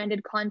those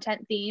branded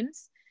content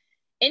themes.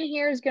 In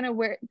here is going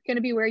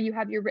to be where you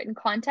have your written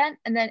content.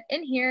 And then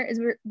in here is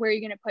where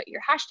you're going to put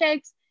your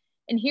hashtags.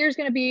 And here's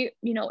going to be,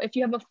 if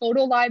you have a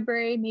photo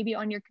library, maybe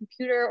on your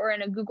computer or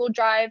in a Google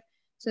Drive,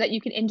 so that you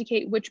can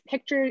indicate which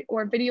picture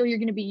or video you're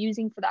going to be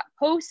using for that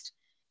post.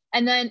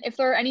 And then if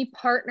there are any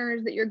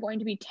partners that you're going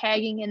to be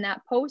tagging in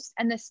that post,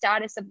 and the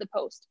status of the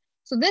post.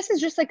 So this is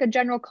just like a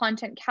general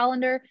content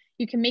calendar.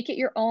 You can make it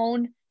your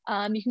own.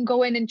 You can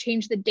go in and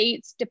change the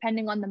dates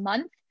depending on the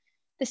month.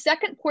 The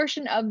second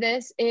portion of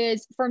this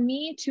is for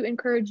me to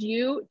encourage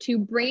you to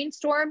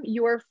brainstorm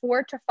your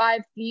 4 to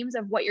 5 themes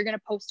of what you're going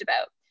to post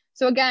about.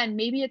 So again,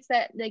 maybe it's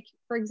that, like,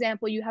 for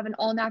example, you have an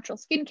all natural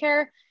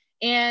skincare,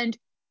 and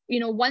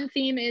one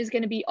theme is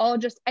going to be all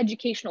just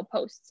educational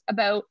posts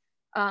about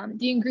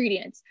the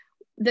ingredients.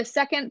 The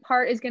second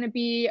part is going to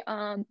be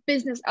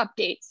business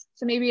updates.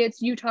 So maybe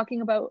it's you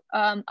talking about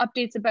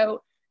updates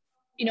about,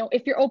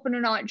 if you're open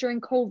or not during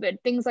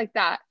COVID, things like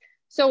that.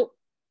 So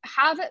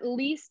have at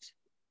least,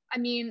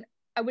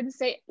 I wouldn't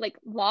say like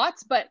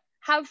lots, but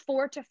have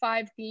 4 to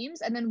 5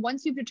 themes. And then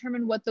once you've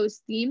determined what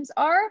those themes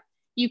are,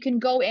 you can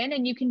go in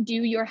and you can do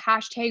your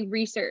hashtag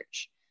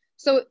research.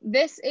 So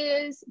this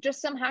is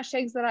just some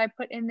hashtags that I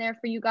put in there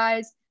for you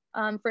guys,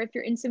 for if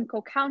you're in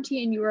Simcoe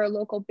County and you are a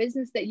local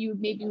business that you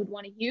maybe would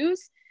want to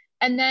use.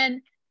 And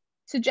then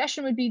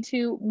suggestion would be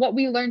to what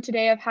we learned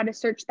today of how to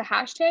search the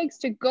hashtags,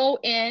 to go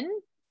in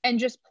and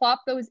just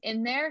plop those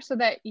in there so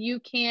that you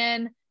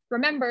can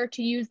remember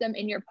to use them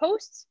in your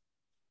posts.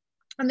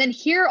 And then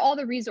here are all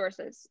the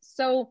resources.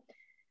 So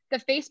the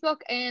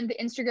Facebook and the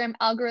Instagram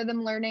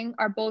algorithm learning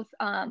are both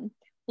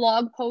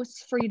blog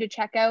posts for you to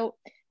check out.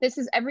 This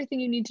is everything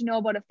you need to know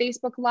about a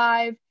Facebook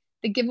Live,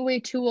 the giveaway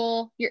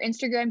tool, your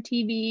Instagram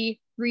TV,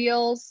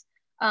 Reels.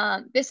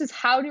 This is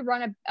how to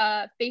run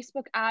a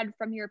Facebook ad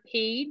from your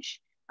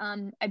page.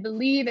 I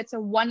believe it's a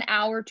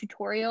 1-hour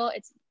tutorial.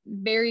 It's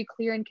very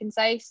clear and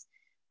concise.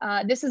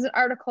 This is an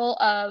article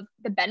of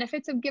the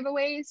benefits of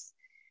giveaways.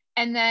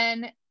 And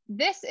then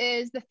this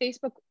is the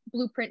Facebook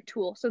Blueprint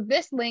tool. So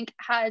this link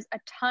has a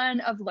ton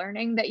of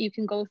learning that you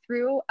can go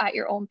through at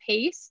your own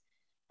pace.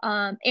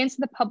 Answer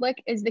the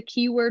Public is the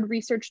keyword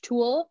research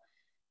tool.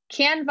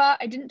 Canva,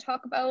 I didn't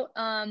talk about,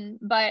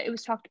 but it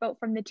was talked about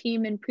from the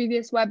team in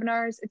previous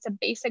webinars. It's a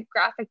basic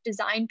graphic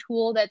design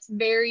tool that's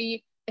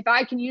very, if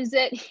I can use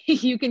it,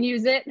 you can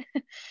use it.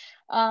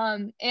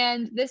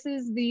 And this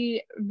is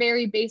the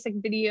very basic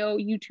video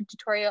YouTube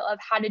tutorial of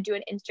how to do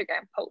an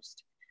Instagram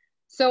post.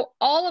 So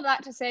all of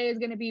that to say is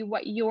going to be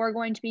what you're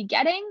going to be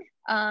getting.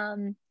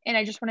 And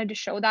I just wanted to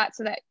show that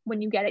so that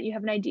when you get it, you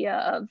have an idea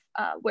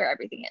of where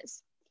everything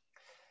is.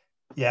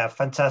 Yeah,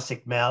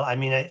 fantastic, Mel.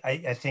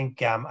 I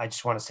think I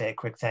just want to say a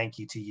quick thank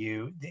you to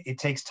you. It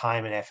takes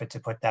time and effort to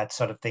put that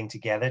sort of thing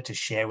together to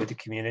share with the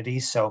community.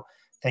 So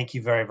thank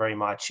you very, very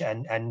much.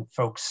 And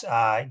folks,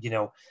 I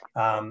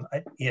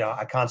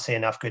can't say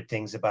enough good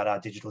things about our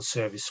digital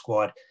service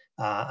squad.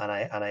 And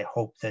I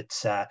hope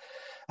that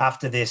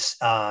after this,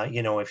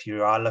 if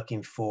you are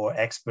looking for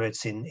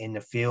experts in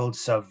the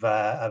fields of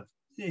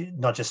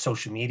not just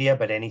social media,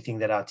 but anything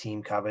that our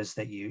team covers,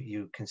 that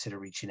you consider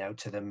reaching out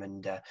to them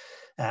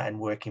and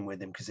working with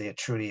them, because they are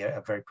truly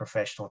a very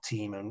professional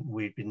team, and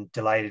we've been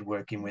delighted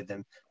working with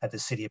them at the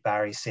City of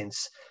Barrie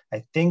since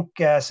I think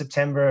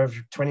September of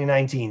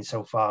 2019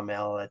 so far,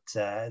 Mel.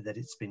 That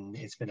it's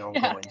been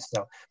ongoing. Yeah.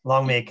 So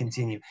long may it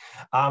continue.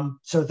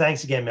 So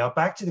thanks again, Mel.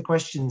 Back to the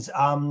questions.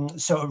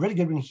 So a really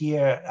good one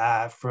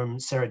here from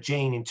Sarah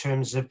Jane in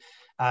terms of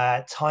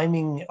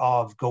timing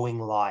of going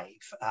live.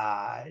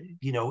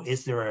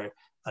 Is there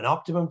an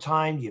optimum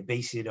time? Do you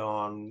base it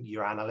on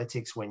your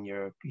analytics when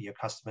your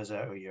customers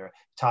or your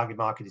target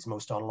market is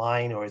most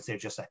online, or is there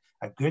just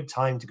a good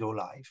time to go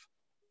live?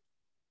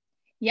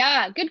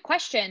 Yeah, good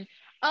question.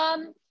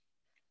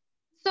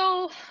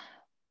 So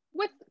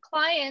with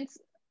clients,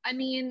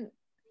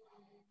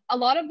 a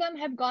lot of them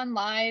have gone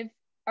live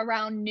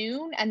around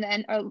noon, and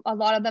then a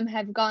lot of them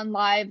have gone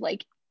live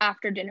like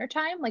after dinner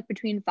time, like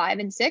between 5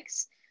 and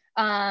 6.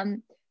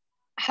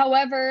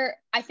 However,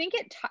 I think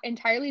it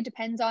entirely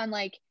depends on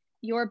like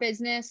your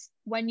business,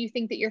 when you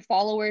think that your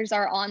followers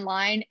are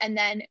online, and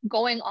then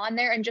going on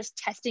there and just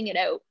testing it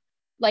out.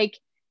 Like,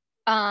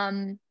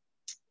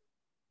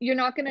 you're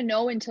not going to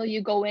know until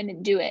you go in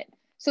and do it.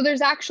 So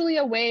there's actually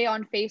a way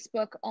on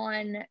Facebook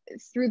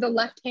through the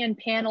left-hand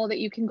panel that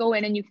you can go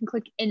in and you can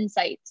click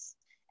Insights.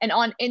 And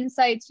on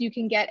Insights, you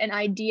can get an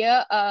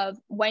idea of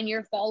when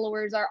your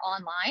followers are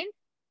online,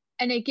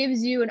 and it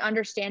gives you an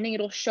understanding.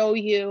 It'll show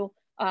you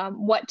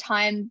what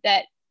time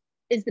that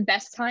is the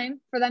best time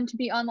for them to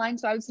be online.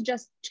 So I would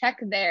suggest check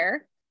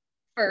there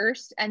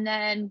first, and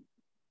then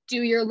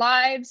do your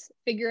lives,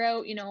 figure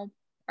out,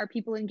 are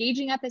people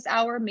engaging at this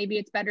hour? Maybe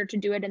it's better to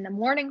do it in the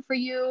morning for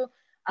you.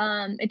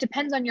 It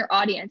depends on your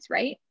audience,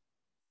 right?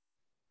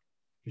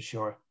 For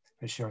sure.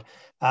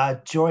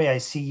 Joy, I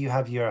see you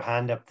have your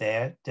hand up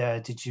there.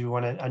 Did you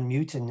want to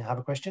unmute and have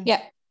a question?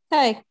 Yeah.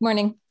 Hi,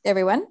 morning,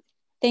 everyone.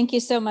 Thank you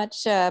so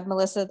much,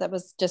 Melissa. That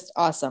was just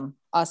awesome.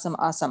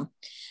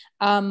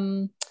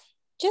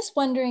 Just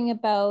wondering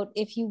about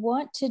if you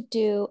want to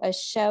do a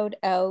shout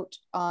out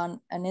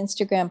on an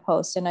Instagram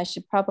post, and I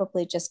should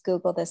probably just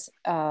Google this,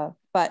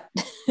 but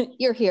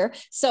you're here.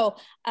 So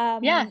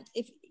yeah,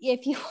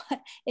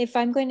 if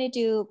I'm going to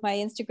do my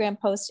Instagram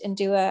post and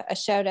do a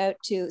shout out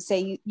to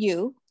say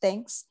you,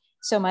 thanks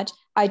so much.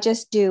 I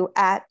just do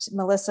at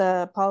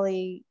Melissa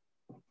Pauli.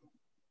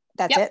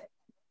 That's it.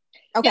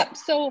 Okay. Yep.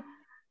 So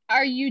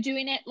are you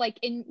doing it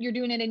you're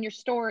doing it in your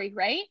story,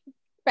 right?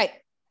 Right.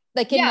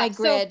 Like in my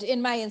grid,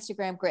 in my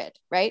Instagram grid,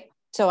 right?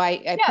 So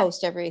I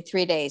post every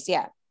 3 days.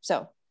 Yeah.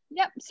 So.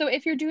 Yep. So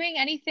if you're doing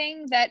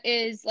anything that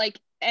is like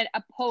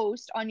a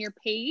post on your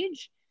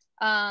page,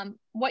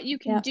 what you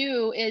can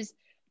do is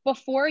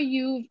before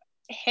you've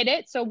hit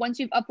it. So once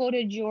you've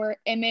uploaded your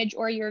image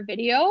or your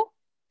video,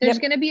 there's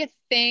going to be a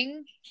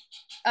thing,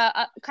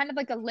 kind of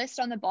like a list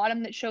on the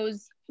bottom that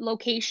shows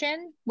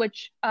location,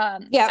 which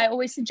I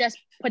always suggest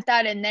put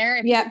that in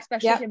there,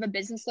 especially if you have a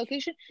business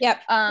location.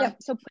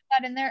 So put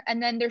that in there,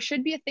 and then there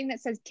should be a thing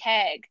that says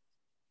tag.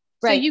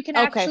 So you can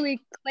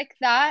actually click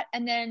that,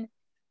 and then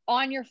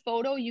on your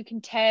photo, you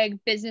can tag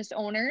business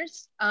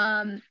owners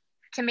to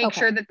make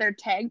sure that they're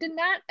tagged in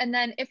that. And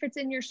then if it's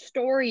in your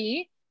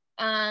story,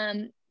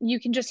 you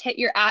can just hit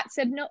your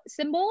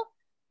symbol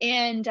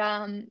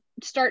and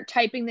start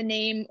typing the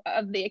name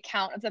of the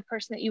account of the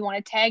person that you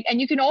want to tag.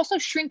 And you can also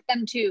shrink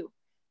them too.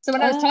 So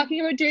when I was talking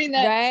about doing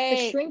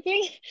the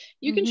shrinking,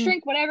 you can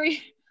shrink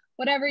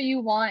whatever you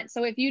want.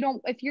 So if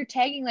you're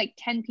tagging like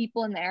 10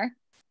 people in there,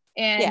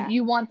 and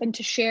you want them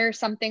to share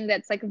something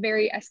that's like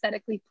very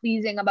aesthetically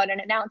pleasing about an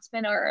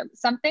announcement or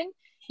something,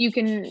 you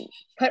can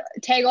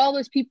tag all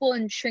those people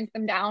and shrink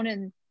them down,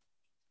 and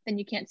then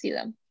you can't see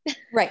them.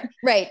 Right.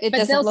 It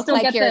doesn't look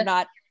like you're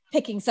not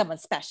picking someone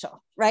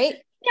special, right?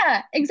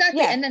 Yeah,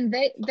 exactly. And then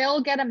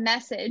they'll get a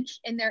message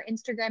in their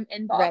Instagram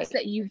inbox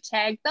that you've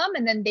tagged them,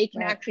 and then they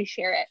can actually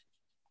share it.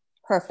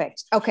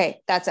 Perfect.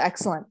 Okay. That's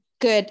excellent.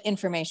 Good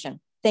information.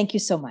 Thank you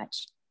so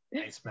much.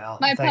 Thanks, Mel.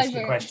 My Thanks pleasure. for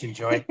the question,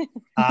 Joy.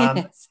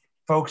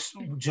 Folks,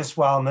 just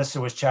while Melissa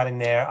was chatting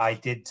there, I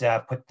did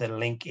put the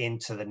link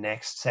into the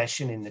next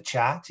session in the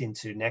chat,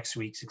 into next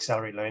week's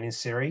Accelerate Learning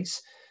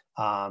series.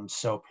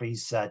 So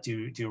please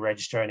do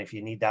register. And if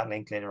you need that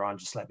link later on,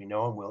 just let me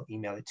know and we'll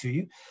email it to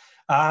you.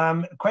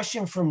 A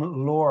question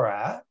from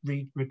Laura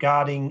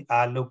regarding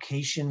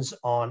locations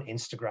on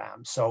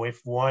Instagram. So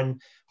if one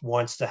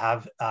wants to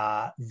have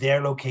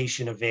their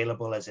location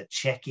available as a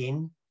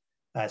check-in,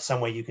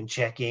 somewhere you can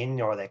check in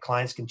or their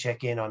clients can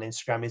check in on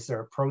Instagram, is there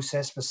a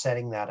process for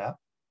setting that up?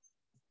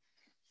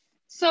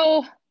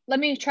 So let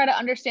me try to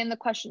understand the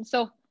question.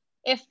 So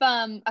if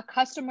a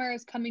customer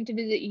is coming to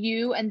visit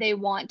you and they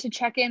want to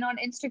check in on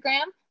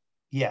Instagram?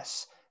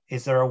 Yes.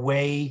 Is there a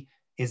way,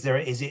 is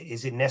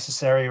it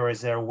necessary, or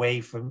is there a way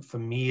for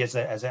me as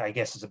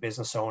a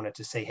business owner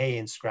to say, hey,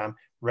 Instagram,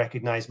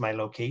 recognize my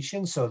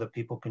location so that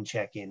people can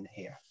check in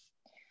here?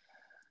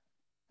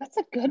 That's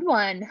a good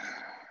one.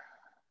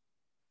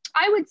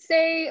 I would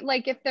say,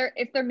 like, if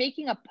they're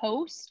making a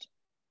post,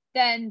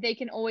 then they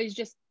can always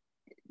just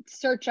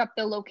search up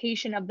the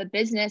location of the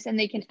business and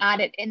they can add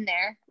it in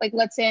there. Like,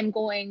 let's say I'm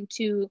going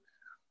to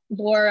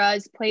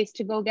Laura's place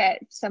to go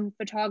get some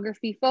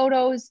photography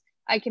photos.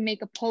 I can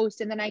make a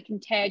post and then I can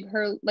tag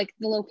her, like,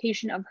 the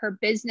location of her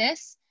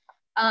business.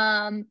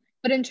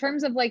 But in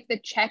terms of like the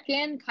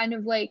check-in, kind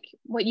of like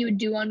what you would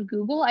do on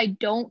Google, I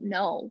don't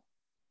know,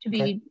 to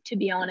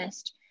be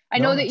honest. I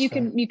know that you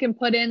can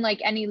put in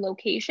like any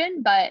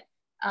location, but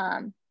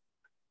I'm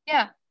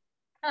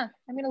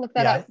gonna look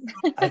that up.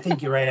 I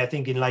think you're right. I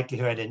think in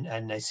likelihood,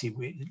 and I see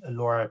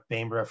Laura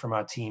Bainborough from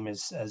our team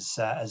has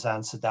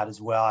answered that as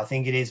well. I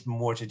think it is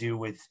more to do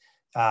with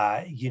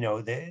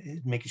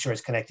making sure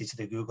it's connected to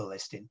the Google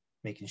listing,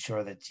 making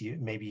sure that you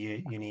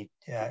need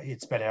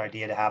it's a better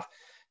idea to have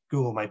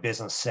Google My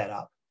Business set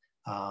up.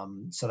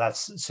 So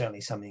that's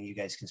certainly something you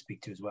guys can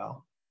speak to as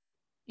well.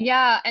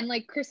 Yeah, and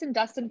like Chris and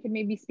Dustin can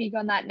maybe speak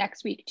on that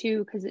next week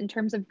too, because in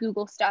terms of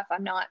Google stuff,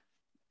 I'm not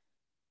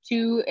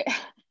too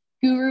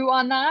guru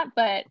on that,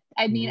 but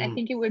I mean, I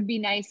think it would be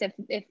nice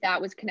if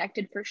that was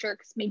connected for sure,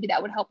 because maybe that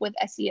would help with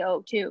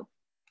SEO too.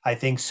 I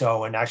think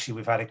so, and actually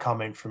we've had a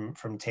comment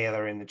from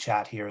Taylor in the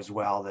chat here as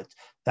well,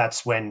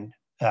 that's when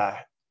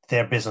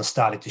their business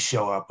started to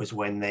show up, was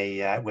when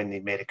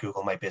they made a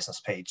Google My Business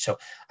page. So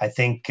I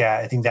think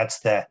that's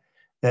the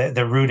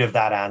root of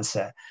that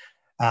answer.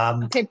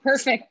 Okay,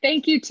 perfect.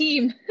 Thank you,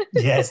 team.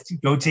 Yes,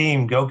 go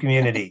team, go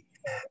community.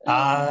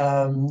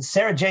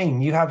 Sarah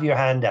Jane, you have your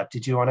hand up.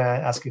 Did you want to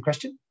ask a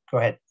question? Go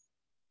ahead.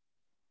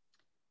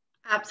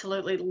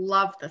 Absolutely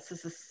love this.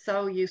 This is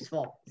so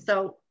useful.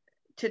 So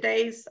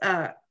today's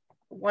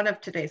one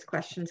of today's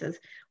questions is,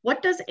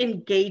 what does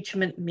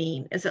engagement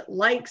mean? Is it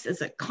likes?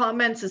 Is it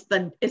comments? Is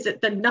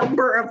it the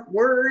number of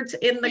words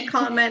in the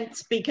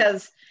comments?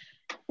 Because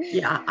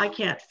I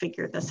can't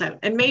figure this out.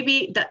 And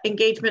maybe the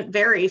engagement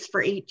varies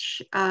for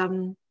each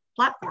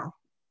platform.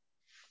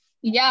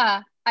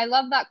 Yeah, I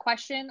love that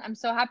question. I'm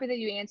so happy that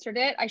you answered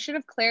it. I should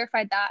have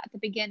clarified that at the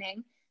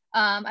beginning.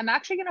 I'm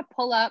actually going to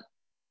pull up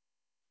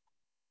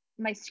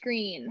my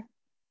screen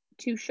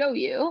to show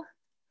you.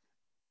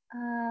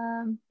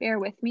 Bear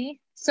with me.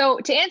 So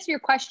to answer your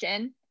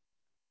question,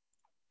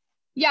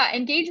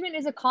 engagement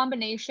is a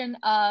combination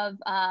of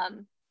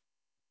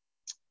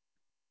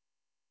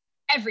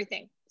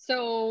everything.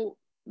 So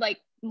like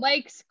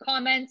likes,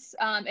 comments,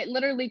 it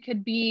literally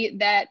could be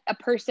that a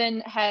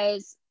person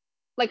has,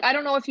 like, I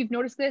don't know if you've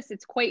noticed this,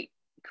 it's quite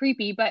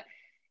creepy, but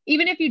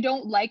even if you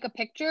don't like a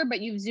picture,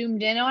 but you've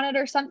zoomed in on it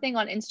or something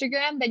on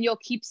Instagram, then you'll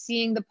keep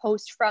seeing the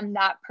post from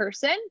that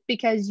person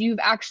because you've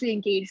actually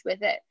engaged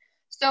with it.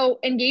 So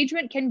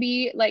engagement can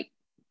be like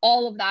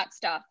all of that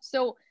stuff.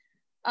 So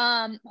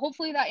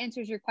hopefully that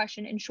answers your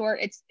question. In short,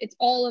 it's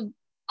all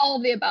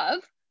of the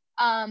above.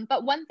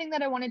 But one thing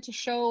that I wanted to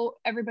show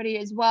everybody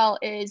as well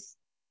is,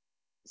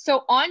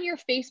 so on your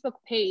Facebook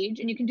page,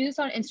 and you can do this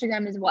on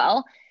Instagram as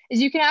well,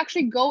 is you can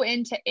actually go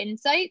into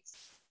insights.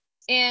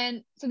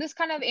 And so this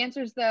kind of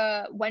answers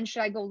the when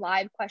should I go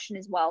live question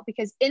as well,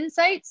 because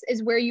insights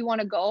is where you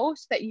want to go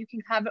so that you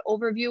can have an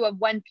overview of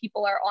when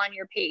people are on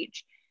your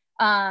page.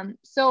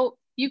 So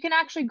you can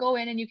actually go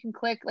in and you can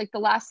click like the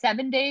last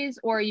 7 days,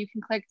 or you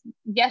can click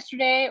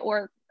yesterday,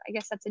 or I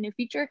guess that's a new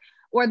feature,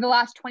 or the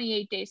last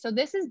 28 days. So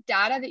this is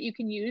data that you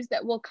can use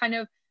that will kind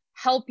of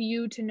help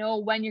you to know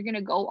when you're going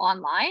to go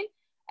online.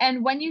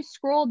 And when you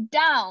scroll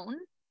down,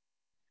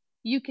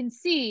 you can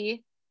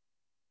see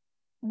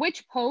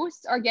which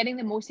posts are getting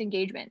the most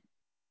engagement.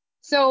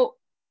 So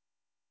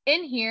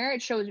in here,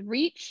 it shows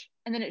reach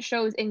and then it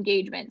shows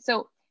engagement.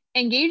 So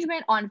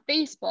engagement on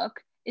Facebook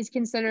is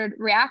considered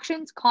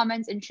reactions,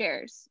 comments, and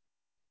shares.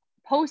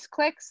 Post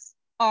clicks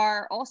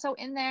are also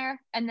in there,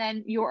 and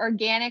then your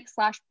organic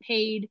 /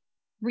 paid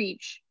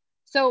reach.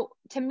 So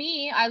to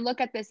me, I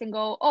look at this and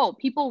go, oh,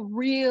 people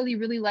really,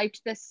 really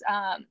liked this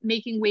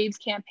Making Waves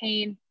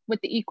campaign with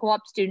the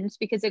e-co-op students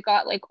because it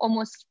got like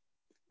almost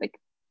like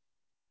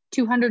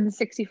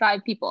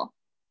 265 people.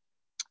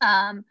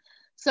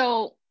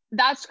 So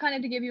that's kind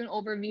of to give you an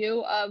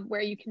overview of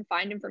where you can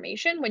find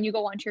information when you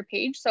go onto your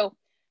page. So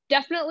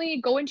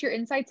definitely go into your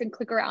insights and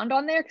click around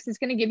on there because it's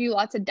going to give you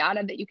lots of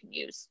data that you can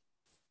use.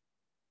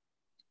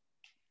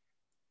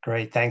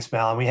 Great, thanks,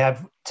 Mel. And we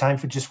have time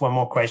for just one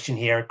more question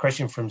here. A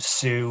question from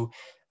Sue,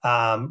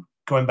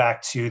 going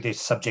back to the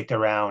subject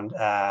around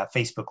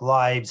Facebook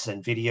Lives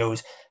and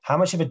videos. How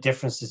much of a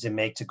difference does it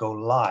make to go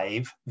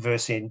live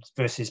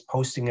versus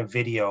posting a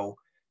video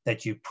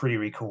that you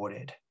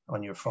pre-recorded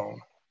on your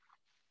phone?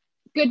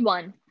 Good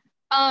one.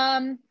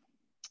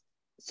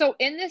 So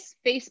in this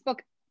Facebook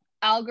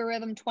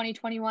algorithm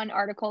 2021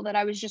 article that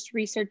I was just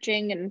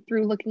researching and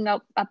through looking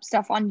up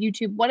stuff on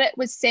YouTube, what it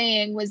was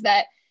saying was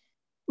that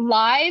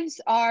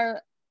lives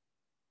are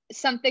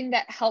something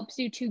that helps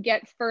you to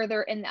get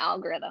further in the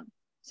algorithm.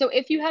 So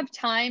if you have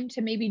time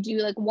to maybe do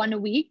like one a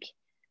week,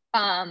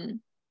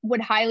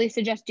 would highly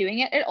suggest doing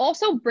it. It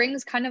also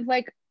brings kind of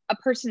like a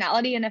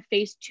personality and a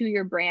face to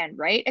your brand,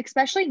 right?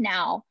 Especially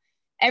now,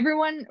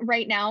 everyone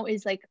right now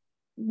is like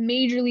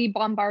majorly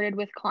bombarded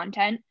with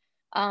content,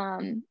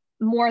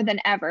 more than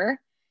ever.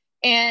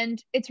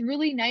 And it's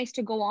really nice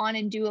to go on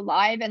and do a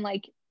live and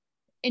like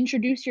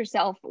introduce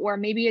yourself, or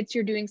maybe it's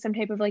you're doing some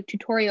type of like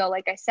tutorial,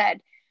 like I said.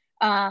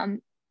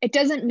 It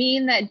doesn't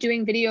mean that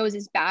doing videos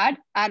is bad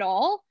at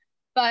all.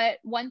 But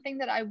one thing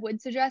that I would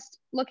suggest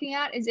looking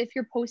at is if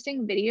you're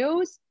posting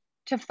videos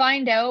to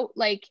find out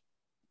like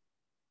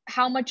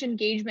how much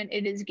engagement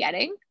it is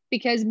getting,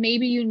 because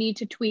maybe you need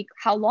to tweak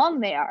how long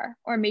they are,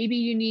 or maybe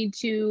you need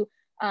to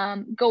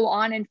go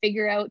on and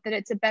figure out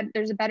that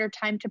there's a better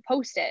time to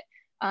post it.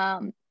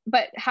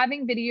 But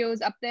having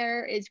videos up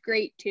there is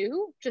great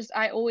too. Just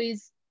I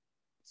always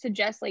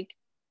suggest like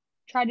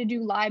try to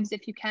do lives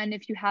if you can,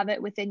 if you have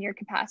it within your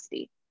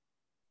capacity.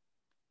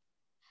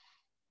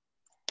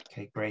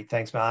 Okay, great.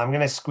 Thanks, Mel. I'm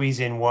going to squeeze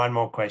in one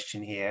more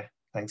question here.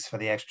 Thanks for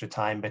the extra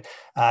time. But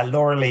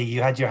Laura Lee,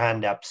 you had your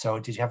hand up. So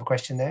did you have a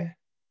question there?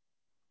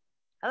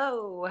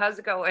 Hello, how's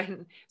it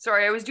going?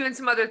 Sorry, I was doing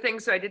some other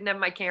things, so I didn't have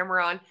my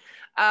camera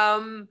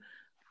on.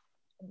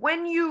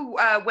 When you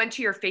went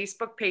to your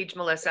Facebook page,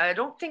 Melissa, I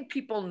don't think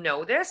people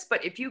know this,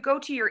 but if you go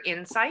to your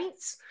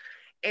insights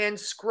and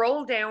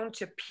scroll down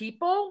to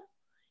people,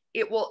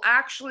 it will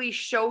actually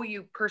show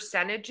you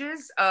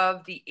percentages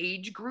of the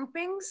age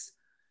groupings.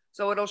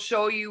 So it'll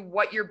show you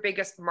what your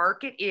biggest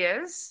market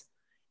is.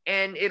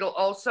 And it'll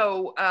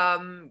also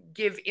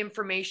give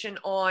information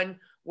on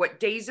what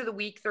days of the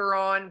week they're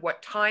on,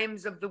 what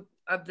times of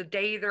the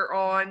day they're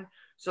on.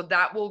 So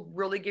that will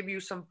really give you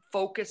some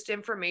focused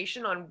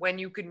information on when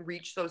you can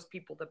reach those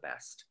people the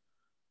best.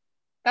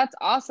 That's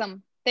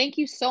awesome. Thank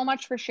you so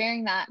much for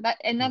sharing that.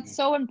 That's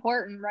so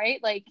important,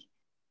 right? Like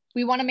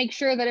we want to make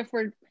sure that if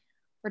we're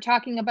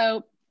talking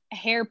about a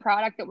hair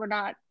product, that we're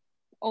not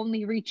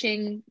only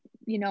reaching,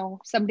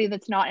 somebody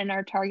that's not in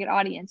our target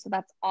audience. So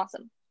that's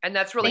awesome. And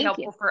that's really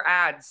helpful for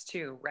ads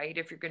too, right?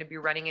 If you're going to be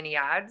running any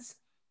ads.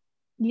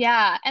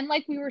 Yeah. And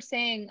like we were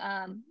saying,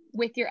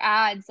 with your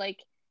ads, like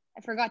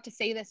I forgot to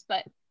say this,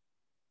 but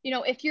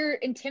if you're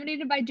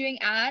intimidated by doing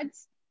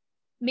ads,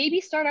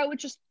 maybe start out with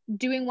just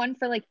doing one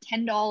for like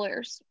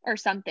 $10 or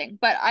something.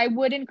 But I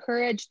would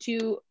encourage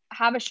to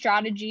have a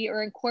strategy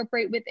or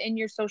incorporate within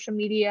your social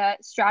media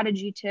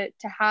strategy to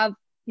have,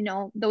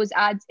 those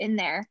ads in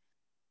there,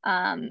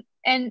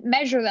 and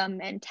measure them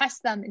and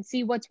test them and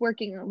see what's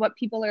working and what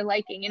people are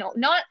liking.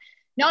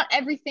 Not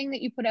everything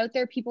that you put out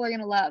there, people are going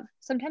to love.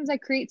 Sometimes I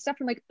create stuff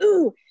and I'm like,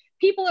 ooh,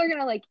 people are going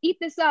to like eat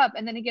this up.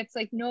 And then it gets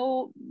like,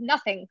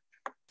 nothing.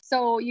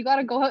 So you got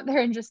to go out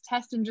there and just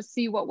test and just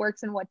see what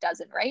works and what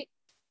doesn't, right?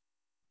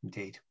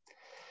 Indeed.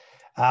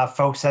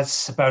 Folks,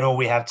 that's about all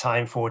we have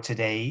time for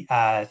today.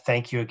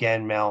 Thank you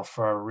again, Mel,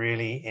 for a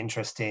really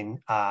interesting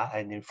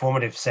and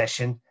informative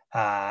session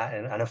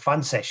and a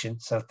fun session.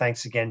 So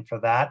thanks again for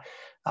that.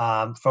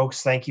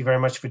 Folks, thank you very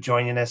much for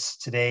joining us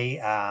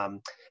today.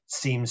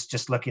 Seems,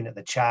 just looking at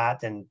the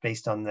chat and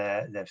based on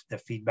the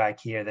feedback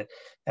here, that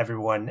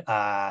everyone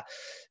got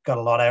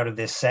a lot out of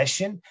this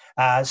session.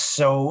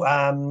 So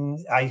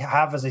I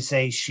have, as I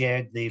say,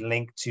 shared the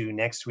link to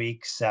next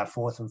week's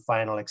fourth and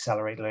final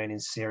Accelerate Learning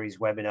Series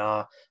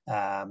webinar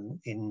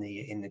in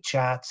the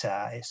chat.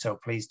 So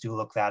please do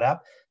look that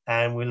up.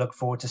 And we look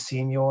forward to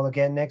seeing you all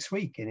again next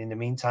week. And in the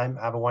meantime,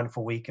 have a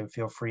wonderful week and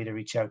feel free to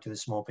reach out to the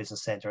Small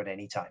Business Center at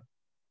any time.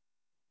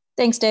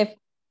 Thanks, Dave.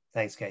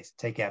 Thanks, guys.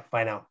 Take care.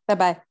 Bye now.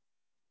 Bye-bye.